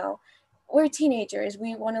 We're teenagers,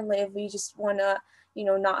 we want to live, we just want to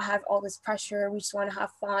not have all this pressure, we just want to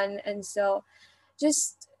have fun. And so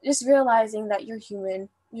just realizing that you're human,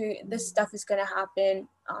 this stuff is going to happen.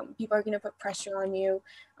 People are going to put pressure on you.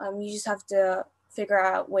 You just have to figure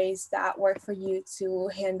out ways that work for you to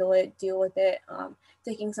handle it, deal with it,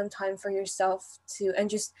 taking some time for yourself to, and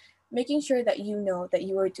just making sure that you know that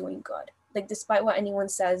you are doing good. Like despite what anyone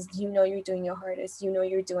says, you're doing your hardest,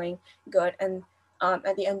 you're doing good. And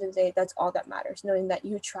at the end of the day, that's all that matters, knowing that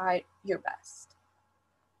you tried your best.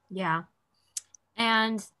 Yeah.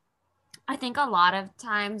 And I think a lot of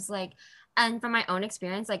times, like, and from my own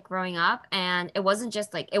experience, like growing up, and it wasn't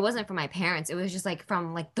just like, it wasn't from my parents, it was just like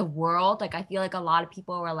from like the world. Like, I feel like a lot of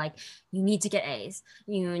people were like, you need to get A's,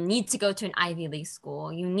 you need to go to an Ivy League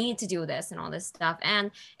school, you need to do this and all this stuff.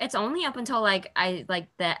 And it's only up until like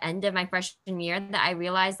the end of my freshman year that I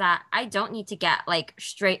realized that I don't need to get like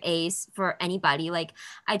straight A's for anybody. Like,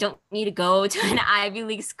 I don't need to go to an Ivy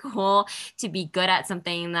League school to be good at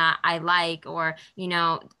something that I like, or,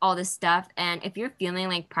 all this stuff. And if you're feeling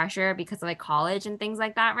like pressure because of like college and things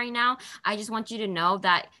like that right now, I just want you to know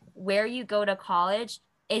that where you go to college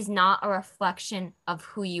is not a reflection of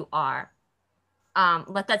who you are.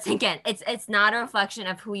 Let that sink in. It's not a reflection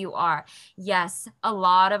of who you are. Yes, a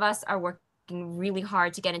lot of us are working really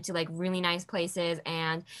hard to get into like really nice places,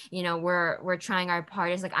 and we're trying our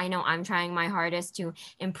hardest. Like I know I'm trying my hardest to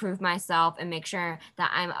improve myself and make sure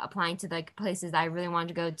that I'm applying to like places that I really want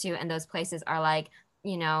to go to, and those places are like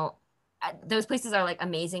those places are like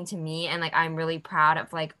amazing to me, and like I'm really proud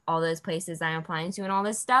of like all those places that I'm applying to and all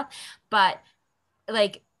this stuff. But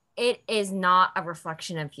like it is not a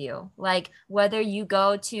reflection of you. Like whether you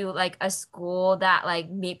go to like a school that like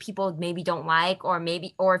people maybe don't like, or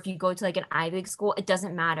if you go to like an Ivy League school, it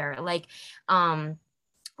doesn't matter. Like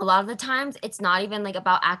a lot of the times it's not even like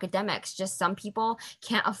about academics, just some people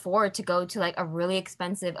can't afford to go to like a really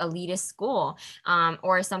expensive elitist school,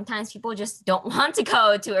 or sometimes people just don't want to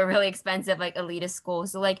go to a really expensive like elitist school.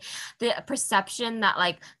 So like the perception that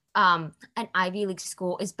like an Ivy League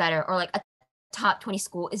school is better, or like a top 20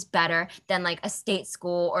 school is better than like a state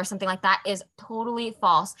school or something like that is totally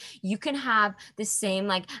false. You can have the same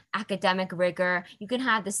like academic rigor, you can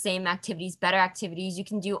have the same activities, better activities, you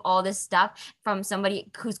can do all this stuff from somebody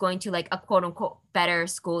who's going to like a quote unquote better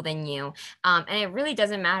school than you. And it really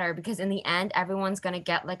doesn't matter because in the end, everyone's going to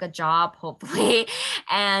get like a job, hopefully.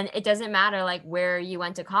 And it doesn't matter like where you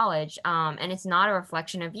went to college. And it's not a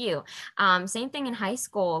reflection of you. Same thing in high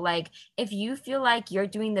school. Like if you feel like you're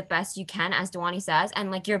doing the best you can, as Dewani says,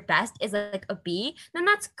 and like your best is like a B, then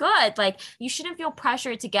that's good. Like you shouldn't feel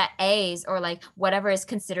pressure to get A's or like whatever is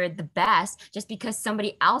considered the best just because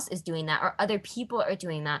somebody else is doing that or other people are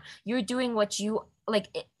doing that. You're doing what you like.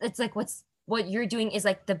 It's like what you're doing is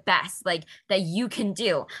like the best like that you can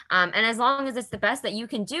do. And as long as it's the best that you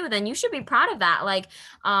can do, then you should be proud of that. Like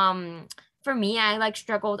for me, I like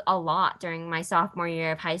struggled a lot during my sophomore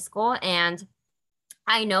year of high school, and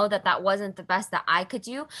I know that that wasn't the best that I could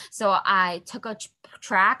do. So I took a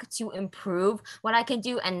track to improve what I can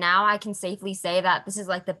do. And now I can safely say that this is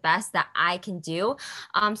like the best that I can do.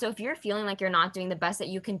 So if you're feeling like you're not doing the best that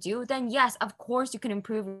you can do, then yes, of course you can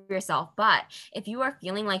improve yourself. But if you are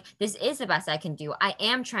feeling like this is the best I can do, I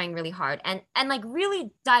am trying really hard and like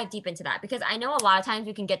really dive deep into that, because I know a lot of times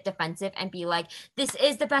we can get defensive and be like, this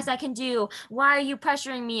is the best I can do. Why are you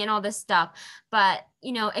pressuring me and all this stuff? But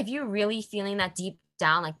you know, if you're really feeling that deep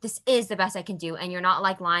down, like this is the best I can do, and you're not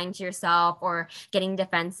like lying to yourself or getting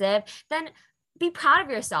defensive, then be proud of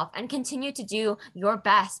yourself and continue to do your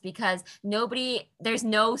best, because there's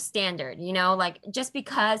no standard, you know, like just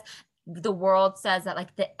because the world says that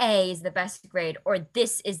like the A is the best grade, or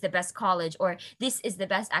this is the best college, or this is the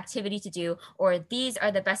best activity to do, or these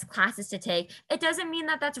are the best classes to take, it doesn't mean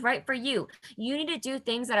that that's right for you. You need to do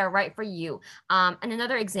things that are right for you. And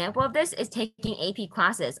another example of this is taking AP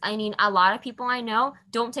classes. I mean, a lot of people I know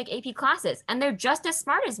don't take AP classes and they're just as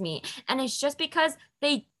smart as me. And it's just because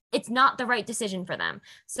it's not the right decision for them.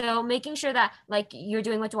 So making sure that like you're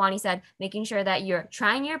doing what Dewani said, making sure that you're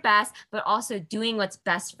trying your best, but also doing what's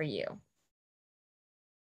best for you.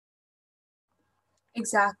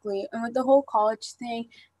 Exactly. And with the whole college thing,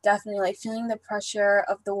 definitely like feeling the pressure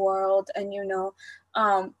of the world and, you know,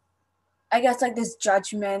 I guess like this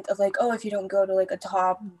judgment of like, oh, if you don't go to like a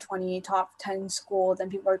top 20, top 10 school, then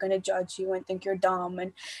people are going to judge you and think you're dumb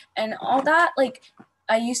and all that. Like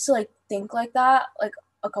I used to like think like that like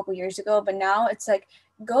a couple years ago, but now it's like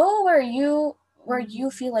go where you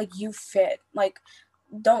feel like you fit. Like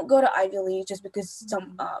don't go to Ivy League just because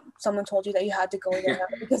someone told you that you had to go there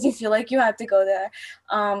because you feel like you had to go there.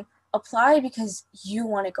 Apply because you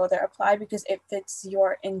want to go there. Apply because it fits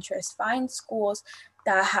your interest. Find schools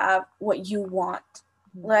that have what you want.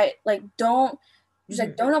 Right? Like don't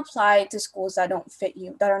apply to schools that don't fit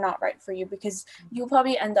you, that are not right for you, because you'll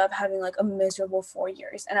probably end up having like a miserable 4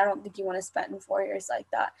 years, and I don't think you want to spend 4 years like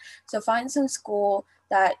that. So find some school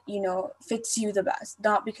that, you know, fits you the best,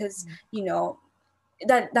 not because, you know,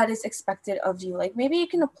 that is expected of you. Like maybe you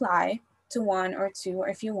can apply to 1 or 2 or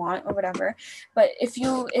if you want or whatever, but if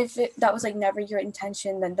that was like never your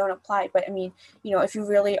intention, then don't apply. But I mean, you know, if you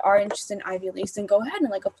really are interested in Ivy Leagues, then go ahead and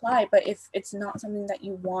like apply. But if it's not something that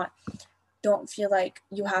you want, don't feel like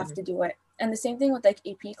you have to do it. And the same thing with like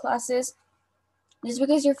AP classes. Just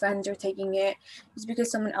because your friends are taking it, just because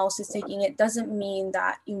someone else is taking it, doesn't mean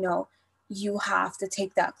that, you know, you have to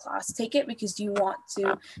take that class. Take it because you want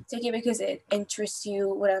to, take it because it interests you,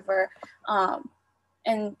 whatever.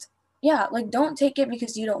 And yeah, like don't take it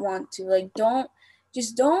because you don't want to. Like don't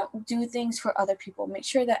do things for other people. Make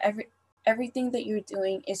sure that everything that you're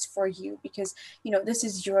doing is for you, because, you know, this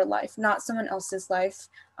is your life, not someone else's life,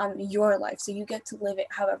 your life. So you get to live it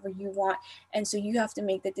however you want. And so you have to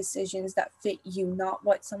make the decisions that fit you, not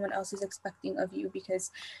what someone else is expecting of you,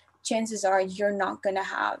 because chances are you're not going to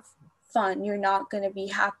have fun. You're not going to be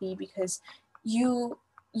happy because you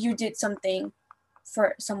did something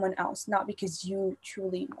for someone else, not because you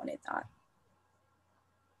truly wanted that.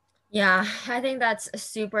 Yeah, I think that's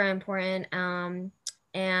super important.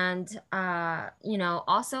 And you know,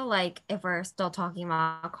 also like if we're still talking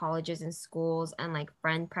about colleges and schools and like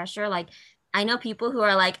friend pressure, like I know people who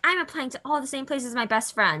are like, I'm applying to all the same places as my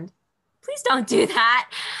best friend. Please don't do that.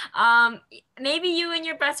 Maybe you and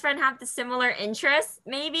your best friend have the similar interests,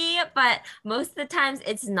 maybe, but most of the times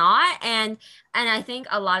it's not. And I think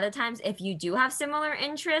a lot of times if you do have similar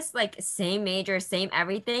interests, like same major, same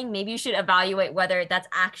everything, maybe you should evaluate whether that's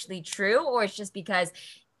actually true or it's just because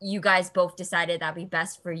you guys both decided that'd be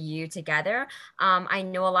best for you together. I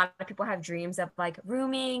know a lot of people have dreams of like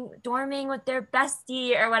rooming, dorming with their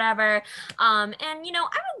bestie or whatever. And you know,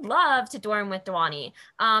 I would love to dorm with Dewani.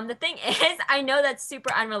 The thing is, I know that's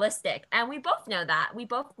super unrealistic, and we both know that. We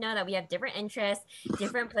both know that we have different interests,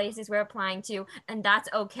 different places we're applying to, and that's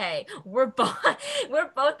okay. We're both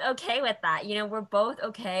okay with that. You know, we're both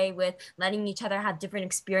okay with letting each other have different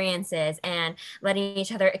experiences and letting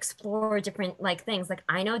each other explore different like things. Like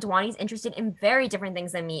I know know Dwani's interested in very different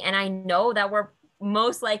things than me. And I know that we're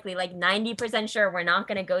most likely like 90% sure we're not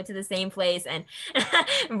going to go to the same place and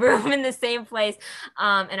room in the same place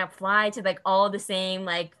and apply to like all the same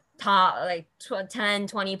like top like 10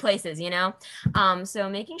 20 places, you know. So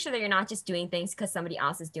making sure that you're not just doing things because somebody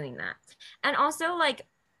else is doing that. And also like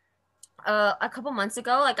a couple months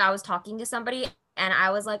ago, like I was talking to somebody and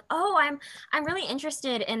I was like, "Oh, I'm really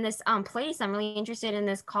interested in this place. I'm really interested in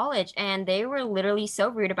this college." And they were literally so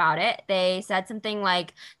rude about it. They said something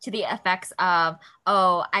like to the effects of,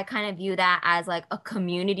 "Oh, I kind of view that as like a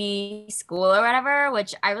community school or whatever,"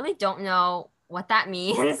 which I really don't know what that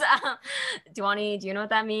means. Duani, do you know what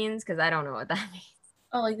that means? Because I don't know what that means.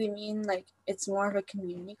 Oh, like they mean like it's more of a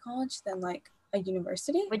community college than like a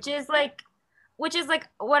university? Which is like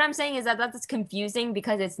what I'm saying is that that's confusing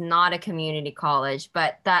because it's not a community college,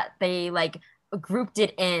 but that they like grouped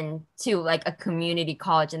it in to like a community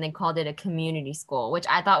college and they called it a community school, which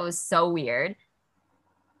I thought was so weird.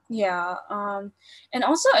 Yeah. And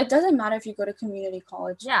also it doesn't matter if you go to community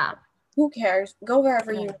college. Yeah. Who cares? Go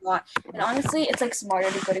wherever Yeah. you want. And honestly, it's like smarter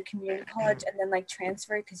to go to community college and then like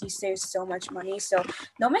transfer because you save so much money. So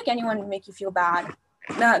don't make anyone make you feel bad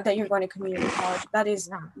that you're going to community college. That is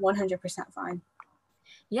Yeah. 100% fine.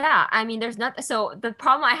 Yeah, I mean, there's not. So the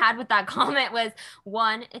problem I had with that comment was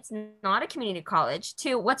one, it's not a community college.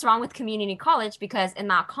 Two, what's wrong with community college? Because in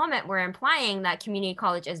that comment, we're implying that community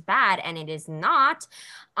college is bad, and it is not.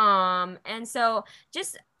 And so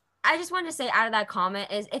just I just wanted to say out of that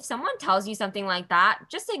comment is if someone tells you something like that,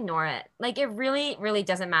 just ignore it. Like it really, really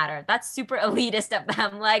doesn't matter. That's super elitist of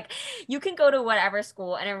them. Like you can go to whatever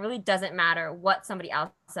school, and it really doesn't matter what somebody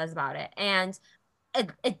else says about it. And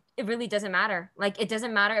it really doesn't matter. Like it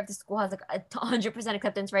doesn't matter if the school has like a 100%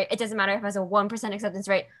 acceptance rate. It doesn't matter if it has a 1% acceptance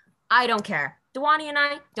rate. I don't care. Dewani and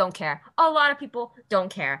I don't care. A lot of people don't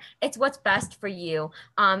care. It's what's best for you.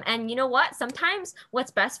 And you know what? Sometimes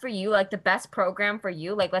what's best for you, like the best program for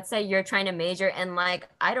you, like let's say you're trying to major in like,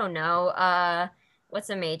 I don't know, what's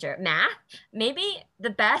a major? Math? Maybe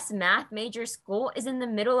the best math major school is in the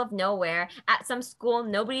middle of nowhere at some school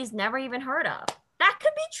nobody's never even heard of. That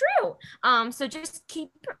could be true. So just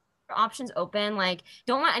keep your options open. Like,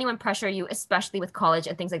 don't let anyone pressure you, especially with college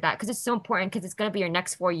and things like that, because it's so important because it's going to be your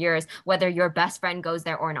next 4 years, whether your best friend goes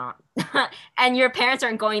there or not. And your parents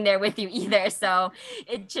aren't going there with you either. So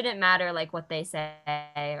it shouldn't matter like what they say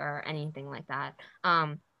or anything like that.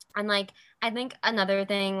 And like, I think another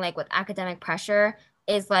thing, like with academic pressure,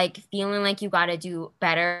 is like feeling like you got to do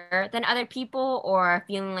better than other people or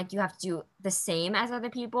feeling like you have to do the same as other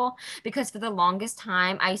people. Because for the longest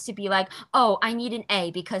time, I used to be like, oh, I need an A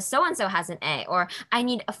because so and so has an A, or I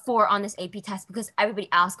need a 4 on this AP test because everybody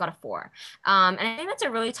else got a 4. And I think that's a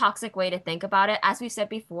really toxic way to think about it. As we've said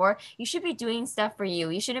before, you should be doing stuff for you.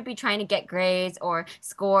 You shouldn't be trying to get grades or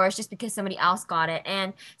scores just because somebody else got it.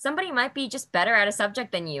 And somebody might be just better at a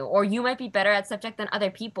subject than you, or you might be better at subject than other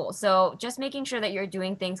people. So just making sure that you're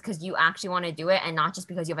doing things because you actually want to do it and not just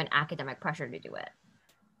because you have an academic pressure to do it.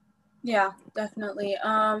 Yeah, definitely.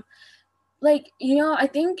 Like, you know, I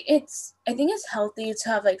think it's healthy to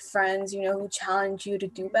have like friends, you know, who challenge you to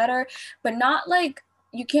do better, but not like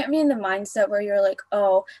you can't be in the mindset where you're like,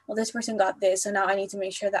 oh, well, this person got this, so now I need to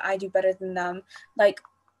make sure that I do better than them. Like,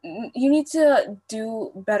 you need to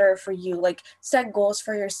do better for you. Like, set goals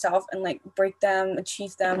for yourself and like break them,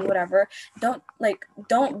 achieve them, whatever.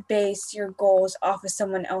 Don't base your goals off of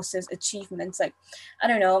someone else's achievements. Like, I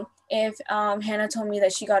don't know, if Hannah told me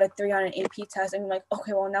that she got a 3 on an AP test, I'm like,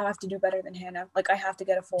 okay, well, now I have to do better than Hannah. Like, I have to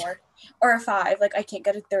get a 4 or a 5. Like, I can't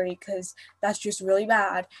get a 3 because that's just really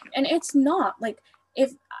bad. And it's not. Like,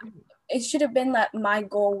 if it should have been that my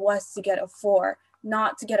goal was to get a 4,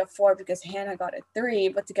 not to get a 4 because Hannah got a 3,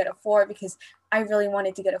 but to get a 4 because I really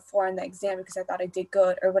wanted to get a 4 in the exam because I thought I did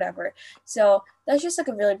good or whatever. So that's just like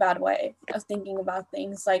a really bad way of thinking about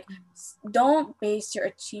things. Like, don't base your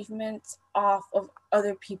achievements off of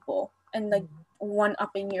other people and like one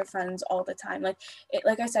upping your friends all the time.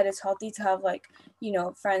 Like I said, it's healthy to have like, you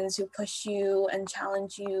know, friends who push you and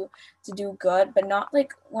challenge you to do good, but not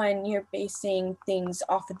like when you're basing things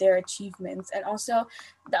off of their achievements. And also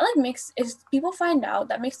that like makes, if people find out,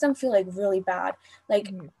 that makes them feel like really bad.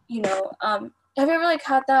 Like, you know, have you ever like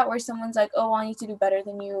had that where someone's like, oh, I need to do better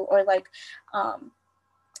than you, or like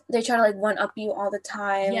they try to like one up you all the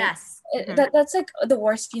time? Yes. That's like the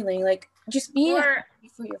worst feeling. Like, just be Or happy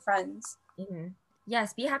for your friends.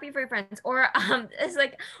 yes, be happy for your friends. Or it's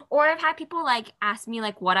like, or I've had people like ask me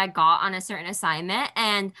like what I got on a certain assignment,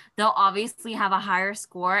 and they'll obviously have a higher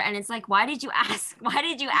score, and it's like, why did you ask? Why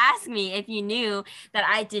did you ask me if you knew that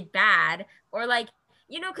I did bad? Or like,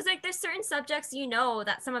 because like there's certain subjects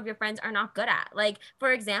that some of your friends are not good at. Like,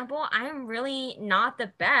 for example, I'm really not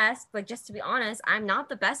the best, like just to be honest, I'm not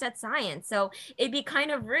the best at science. So it'd be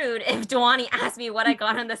kind of rude if Dewani asked me what I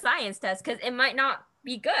got on the science test, because it might not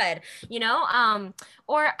be good,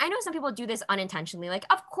 or I know some people do this unintentionally. Like,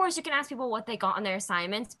 of course you can ask people what they got on their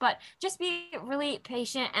assignments, but just be really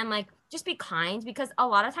patient and like just be kind, because a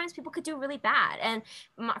lot of times people could do really bad. And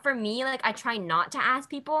for me, like I try not to ask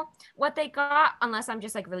people what they got unless I'm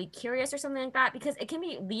just like really curious or something like that, because it can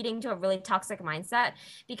be leading to a really toxic mindset.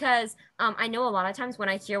 Because I know a lot of times when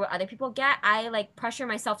I hear what other people get, I like pressure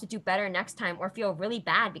myself to do better next time or feel really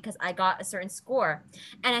bad because I got a certain score.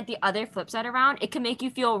 And at the other flip side around, it can make you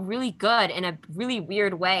feel really good in a really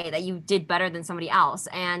weird way that you did better than somebody else.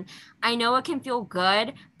 And I know it can feel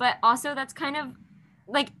good, but also that's kind of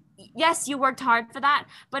like, yes, you worked hard for that,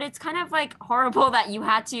 but it's kind of like horrible that you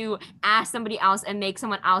had to ask somebody else and make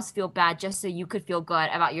someone else feel bad just so you could feel good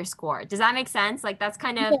about your score. Does that make sense? Like that's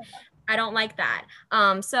kind of, I don't like that.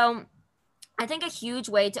 So I think a huge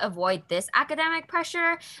way to avoid this academic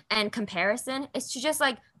pressure and comparison is to just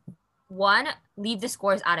like, one, leave the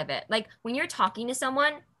scores out of it. Like when you're talking to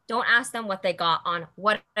someone, don't ask them what they got on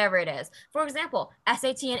whatever it is. For example,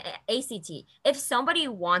 SAT and ACT. If somebody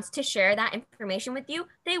wants to share that information with you,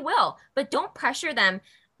 they will, but don't pressure them.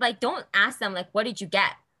 Like, don't ask them, like, what did you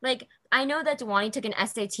get? Like, I know that Dewani took an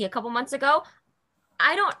SAT a couple months ago.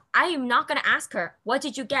 I am not going to ask her, what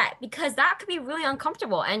did you get? Because that could be really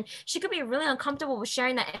uncomfortable. And she could be really uncomfortable with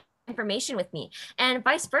sharing that information with me, and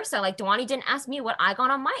vice versa. Like Dewani didn't ask me what I got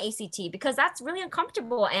on my ACT because that's really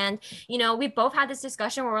uncomfortable. And we both had this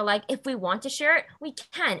discussion where we're like, if we want to share it, we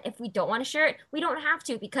can. If we don't want to share it, we don't have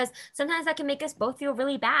to, because sometimes that can make us both feel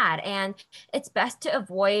really bad. And it's best to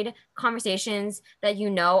avoid conversations that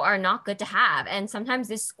are not good to have. And sometimes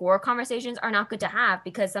these score conversations are not good to have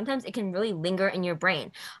because sometimes it can really linger in your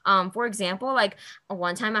brain. For example, like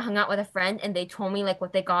one time I hung out with a friend and they told me like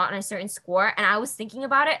what they got on a certain score, and I was thinking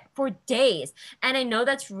about it for days. And I know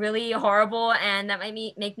that's really horrible and that might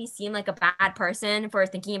make me seem like a bad person for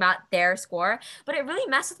thinking about their score, but it really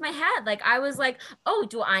messed with my head. Like I was like, oh,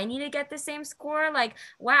 do I need to get the same score? Like,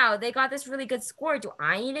 wow, they got this really good score. Do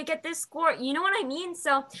I need to get this score? You know what I mean?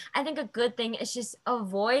 So I think a good thing is just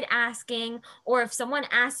avoid asking, or if someone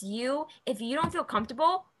asks you, if you don't feel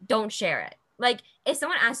comfortable, don't share it. Like if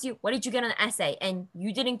someone asks you, what did you get on the essay, and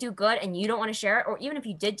you didn't do good and you don't want to share it, or even if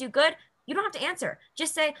you did do good, you don't have to answer.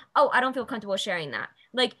 Just say, oh, I don't feel comfortable sharing that.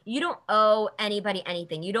 Like you don't owe anybody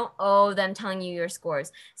anything. You don't owe them telling you your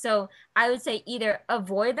scores. So I would say either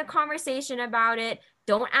avoid the conversation about it,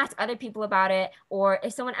 don't ask other people about it, or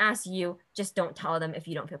if someone asks you, just don't tell them if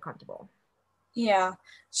you don't feel comfortable. Yeah,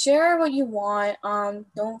 share what you want.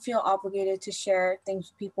 Don't feel obligated to share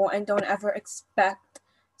things with people, and don't ever expect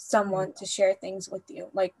someone to share things with you.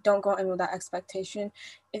 Like, don't go in with that expectation.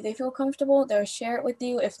 If they feel comfortable, they'll share it with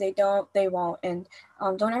you. If they don't, they won't. And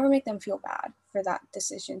don't ever make them feel bad for that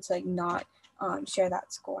decision to like not share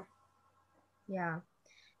that score. Yeah.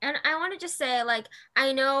 And I want to just say, like,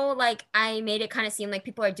 I know, like, I made it kind of seem like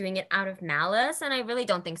people are doing it out of malice, and I really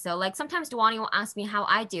don't think so. Like, sometimes Dewani will ask me how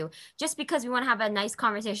I do, just because we want to have a nice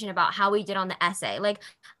conversation about how we did on the essay. Like,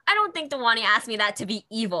 I don't think Dewani asked me that to be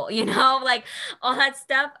evil, like all that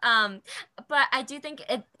stuff. But I do think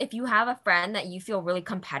if you have a friend that you feel really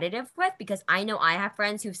competitive with, because I know I have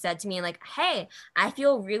friends who've said to me, like, hey, I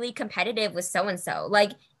feel really competitive with so and so.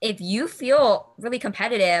 Like, if you feel really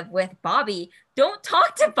competitive with Bobby, don't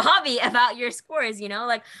talk to Bobby about your scores,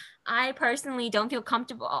 like I personally don't feel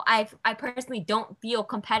comfortable. I personally don't feel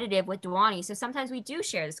competitive with Dewani. So sometimes we do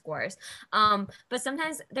share the scores. But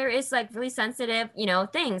sometimes there is like really sensitive,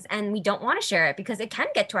 things, and we don't want to share it because it can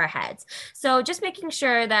get to our heads. So just making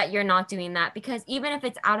sure that you're not doing that, because even if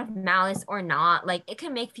it's out of malice or not, like it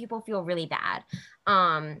can make people feel really bad.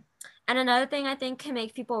 And another thing I think can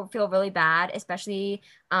make people feel really bad, especially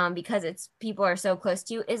because people are so close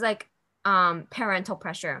to you, is like parental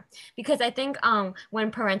pressure. Because I think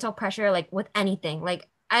when parental pressure, like with anything, like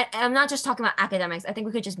I'm not just talking about academics, I think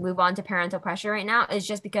we could just move on to parental pressure right now, is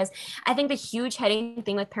just because I think the huge heading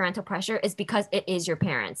thing with parental pressure is because it is your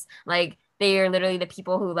parents. Like they are literally the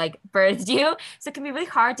people who like birthed you. So it can be really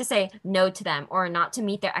hard to say no to them, or not to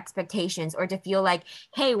meet their expectations, or to feel like,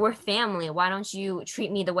 hey, we're family, why don't you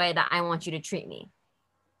treat me the way that I want you to treat me?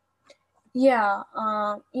 Yeah,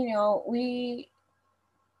 we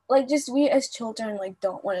as children like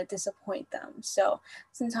don't want to disappoint them, so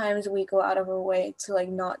sometimes we go out of our way to like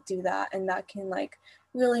not do that, and that can like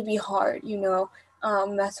really be hard,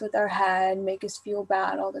 mess with our head, make us feel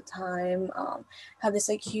bad all the time, have this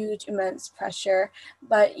like huge immense pressure.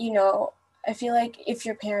 But I feel like if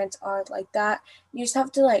your parents are like that, you just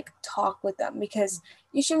have to like talk with them, because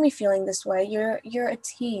you shouldn't be feeling this way. You're a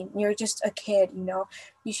teen. You're just a kid, you know.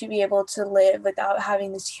 You should be able to live without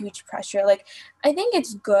having this huge pressure. Like, I think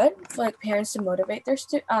it's good for like parents to motivate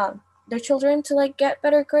their children to like get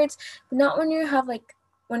better grades, but not when you have like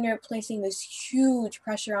when you're placing this huge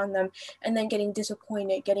pressure on them and then getting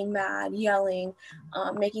disappointed, getting mad, yelling,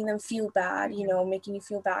 making them feel bad, you know, making you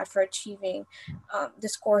feel bad for achieving the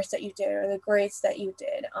scores that you did or the grades that you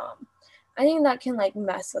did. I think that can like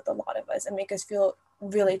mess with a lot of us and make us feel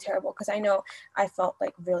really terrible, because I know I felt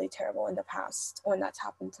like really terrible in the past when that's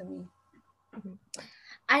happened to me.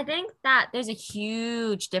 I think that there's a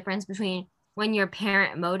huge difference between when your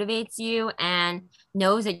parent motivates you and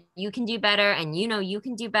knows that you can do better and you know you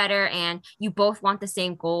can do better and you both want the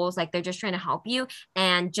same goals, like they're just trying to help you,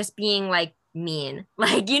 and just being like mean.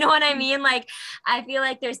 Like, you know what I mean? Like, I feel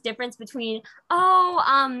like there's difference between,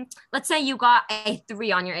 oh, let's say you got a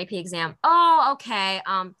 3 on your AP exam. Oh, okay.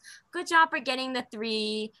 Good job for getting the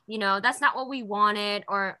 3. You know, that's not what we wanted.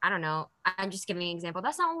 Or I don't know. I'm just giving an example.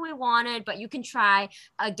 That's not what we wanted, but you can try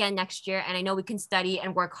again next year. And I know we can study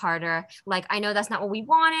and work harder. Like, I know that's not what we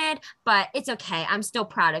wanted, but it's okay. I'm still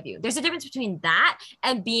proud of you. There's a difference between that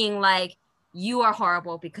and being like, you are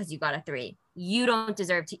horrible because you got a 3. You don't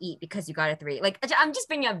deserve to eat because you got a 3. Like, I'm just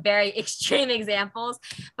bringing up very extreme examples,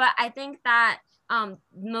 but I think that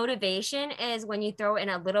motivation is when you throw in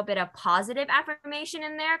a little bit of positive affirmation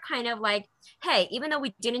in there, kind of like, hey, even though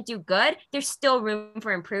we didn't do good, there's still room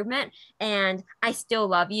for improvement. And I still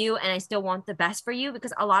love you and I still want the best for you.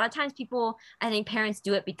 Because a lot of times people, I think parents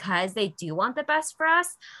do it because they do want the best for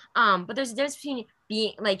us. But there's a difference between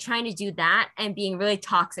being like trying to do that and being really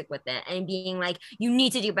toxic with it and being like, you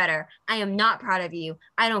need to do better. I am not proud of you.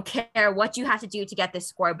 I don't care what you have to do to get this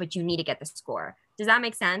score, but you need to get the score. Does that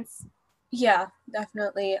make sense? Yeah,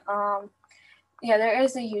 definitely. Yeah, there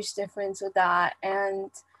is a huge difference with that. And,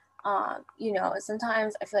 you know,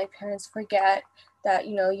 sometimes I feel like parents forget that,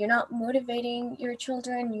 you know, you're not motivating your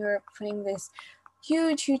children, you're putting this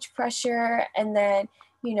huge pressure, and then,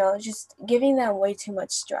 you know, just giving them way too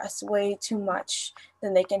much stress, way too much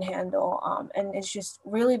than they can handle. And it's just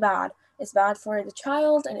really bad. It's bad for the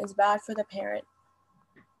child and it's bad for the parent.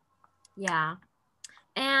 Yeah.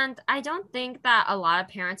 And I don't think that a lot of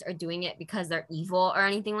parents are doing it because they're evil or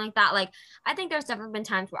anything like that. Like, I think there's definitely been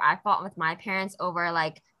times where I fought with my parents over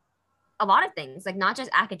like a lot of things, like not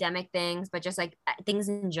just academic things, but just like things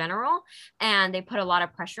in general. And they put a lot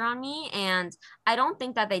of pressure on me. And I don't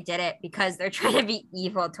think that they did it because they're trying to be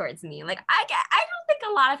evil towards me. Like, I don't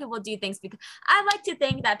think a lot of people do things because I like to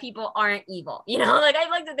think that people aren't evil, you know, like I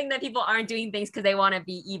like to think that people aren't doing things because they want to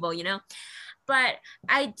be evil, you know? But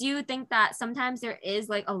I do think that sometimes there is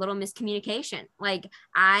like a little miscommunication. Like,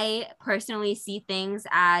 I personally see things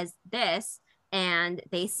as this and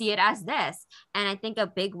they see it as this. And I think a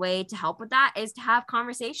big way to help with that is to have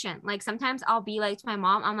conversation. Like, sometimes I'll be like to my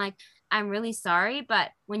mom, I'm like, I'm really sorry, but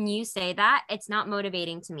when you say that, it's not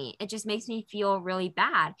motivating to me. It just makes me feel really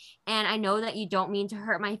bad. And I know that you don't mean to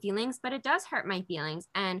hurt my feelings, but it does hurt my feelings.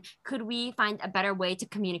 And could we find a better way to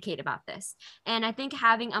communicate about this? And I think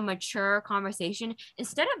having a mature conversation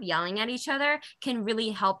instead of yelling at each other can really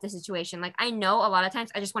help the situation. Like, I know a lot of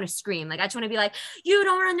times I just want to scream. Like, I just want to be like, you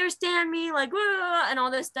don't understand me, like, and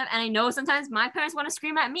all this stuff. And I know sometimes my parents want to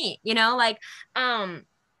scream at me, you know, like,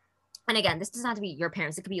 and again, this doesn't have to be your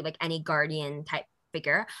parents, it could be like any guardian type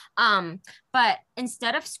figure. But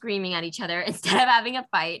instead of screaming at each other, instead of having a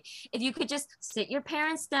fight, if you could just sit your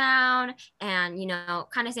parents down and, you know,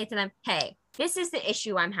 kind of say to them, hey, this is the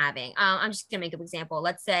issue I'm having. I'm just gonna make an example.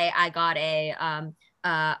 Let's say I got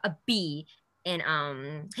a B in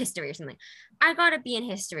history or something. I got a B in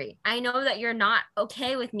history. I know that you're not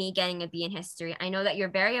okay with me getting a B in history. I know that you're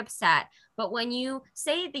very upset. But when you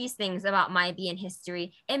say these things about my B in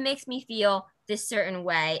history, it makes me feel this certain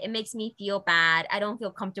way. It makes me feel bad. I don't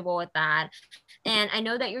feel comfortable with that. And I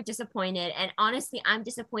know that you're disappointed. And honestly, I'm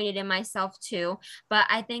disappointed in myself too. But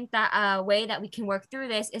I think that a way that we can work through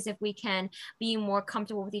this is if we can be more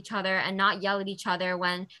comfortable with each other and not yell at each other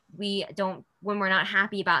when we're not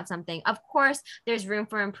happy about something. Of course, there's room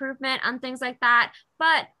for improvement on things like that,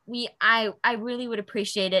 but I really would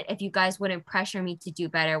appreciate it if you guys wouldn't pressure me to do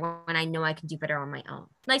better when I know I can do better on my own.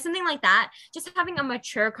 Like something like that. Just having a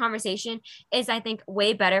mature conversation is, I think,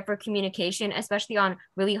 way better for communication, especially on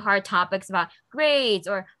really hard topics about grades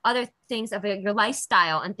or other things of your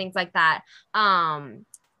lifestyle and things like that.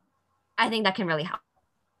 I think that can really help.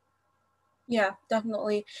 Yeah,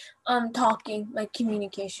 definitely. Talking, like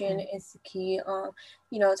communication is the key.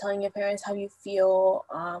 You know, telling your parents how you feel,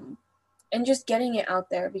 and just getting it out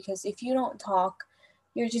there, because if you don't talk,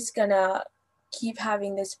 you're just gonna keep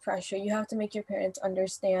having this pressure. You have to make your parents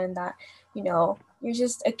understand that, you're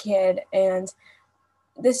just a kid and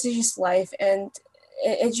this is just life, and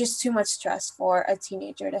it's just too much stress for a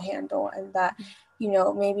teenager to handle, and that,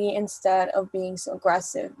 maybe instead of being so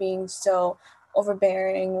aggressive, being so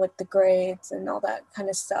overbearing with the grades and all that kind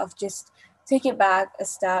of stuff, just take it back a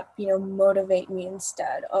step, motivate me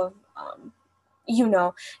instead of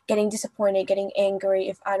getting disappointed, getting angry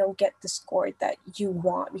if I don't get the score that you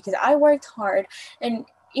want, because I worked hard. And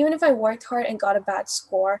even if I worked hard and got a bad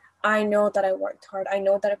score, I know that I worked hard. I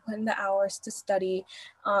know that I put in the hours to study,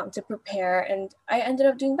 to prepare, and I ended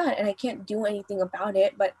up doing bad. And I can't do anything about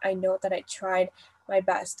it, but I know that I tried my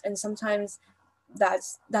best. And sometimes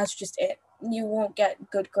that's just it. You won't get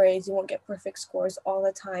good grades. You won't get perfect scores all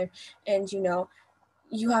the time. And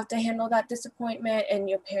you have to handle that disappointment, and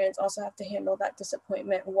your parents also have to handle that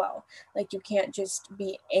disappointment well. Like, you can't just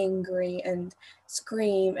be angry and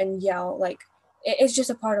scream and yell. Like, it's just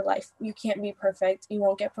a part of life. You can't be perfect. You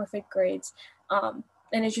won't get perfect grades. And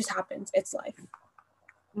it just happens. It's life.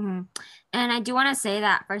 Mm-hmm. And I do want to say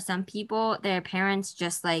that for some people, their parents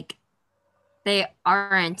just like they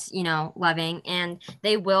aren't, loving, and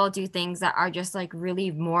they will do things that are just like really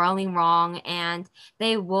morally wrong, and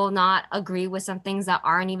they will not agree with some things that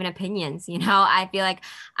aren't even opinions. I feel like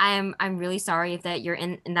I'm really sorry if that you're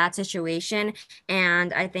in that situation.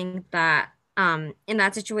 And I think that in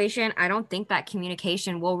that situation, I don't think that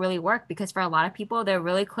communication will really work, because for a lot of people, they're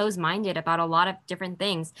really closed-minded about a lot of different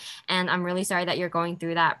things. And I'm really sorry that you're going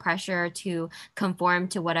through that pressure to conform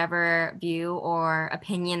to whatever view or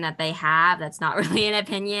opinion that they have that's not really an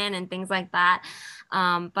opinion, and things like that.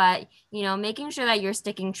 But making sure that you're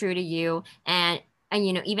sticking true to you, and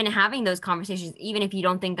even having those conversations, even if you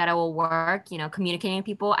don't think that it will work, communicating with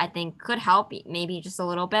people, I think could help, maybe just a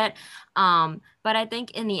little bit. But I think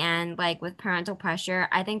in the end, like with parental pressure,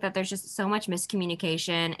 I think that there's just so much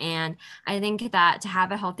miscommunication, and I think that to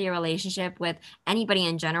have a healthier relationship with anybody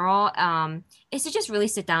in general, is to just really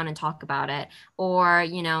sit down and talk about it. Or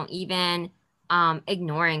even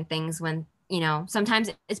ignoring things when sometimes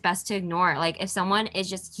it's best to ignore. Like, if someone is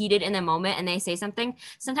just heated in the moment and they say something,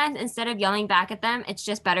 sometimes instead of yelling back at them, it's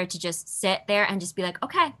just better to just sit there and just be like,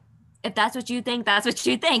 okay, if that's what you think, that's what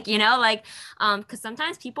you think, like, because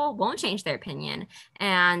sometimes people won't change their opinion.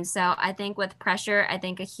 And so I think with pressure, I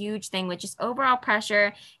think a huge thing with just overall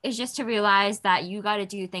pressure is just to realize that you got to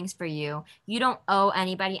do things for you. You don't owe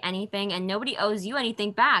anybody anything, and nobody owes you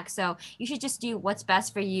anything back. So you should just do what's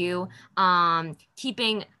best for you,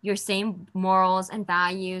 keeping your same morals and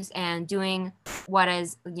values, and doing what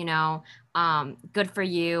is, good for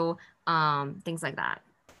you, things like that.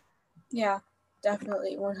 Yeah,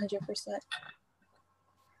 definitely, 100%.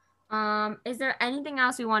 Is there anything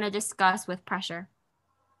else we want to discuss with pressure?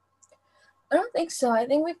 I don't think so. I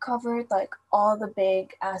think we've covered like all the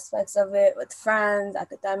big aspects of it with friends,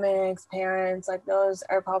 academics, parents. Like, those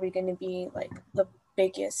are probably going to be like the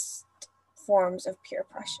biggest forms of peer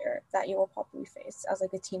pressure that you will probably face as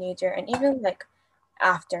like a teenager. And even like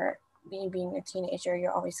after being a teenager,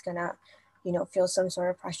 you're always gonna, feel some sort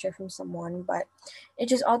of pressure from someone. But it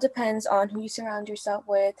just all depends on who you surround yourself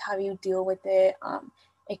with, how you deal with it.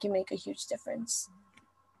 It can make a huge difference.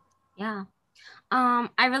 Yeah.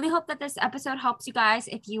 I really hope that this episode helps you guys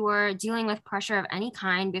if you were dealing with pressure of any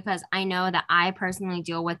kind, because I know that I personally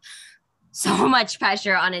deal with so much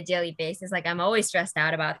pressure on a daily basis. Like, I'm always stressed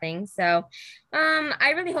out about things. So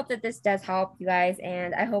I really hope that this does help you guys,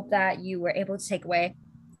 and I hope that you were able to take away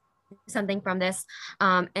something from this.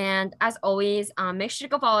 And as always, make sure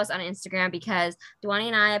to go follow us on Instagram, because Dwani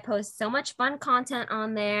and I post so much fun content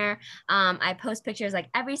on there. I post pictures like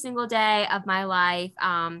every single day of my life.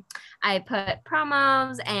 I put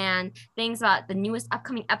promos and things about the newest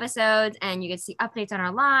upcoming episodes, and you can see updates on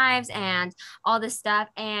our lives and all this stuff.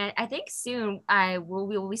 And I think soon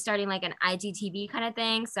we will be starting like an IGTV kind of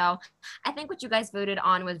thing. So I think what you guys voted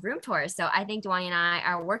on was room tours. So I think Dwani and I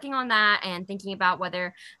are working on that and thinking about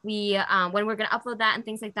whether we when we're going to upload that and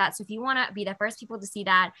things like that. So if you want to be the first people to see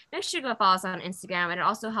that, make sure to go follow us on Instagram. And it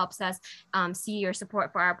also helps us see your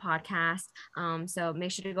support for our podcast. So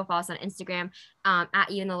make sure to go follow us on Instagram at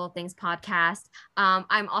Even the Little Things Podcast.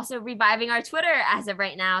 I'm also reviving our Twitter as of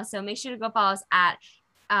right now. So make sure to go follow us at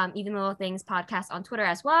Even the Little Things Podcast on Twitter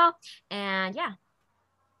as well. And yeah.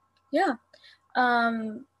 Yeah.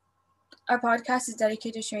 Our podcast is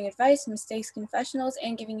dedicated to sharing advice, mistakes, confessionals,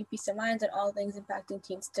 and giving you peace of mind on all things impacting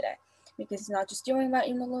teens today. Because it's not just doing about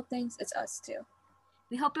even the little things, it's us too.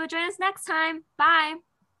 We hope you'll join us next time. Bye.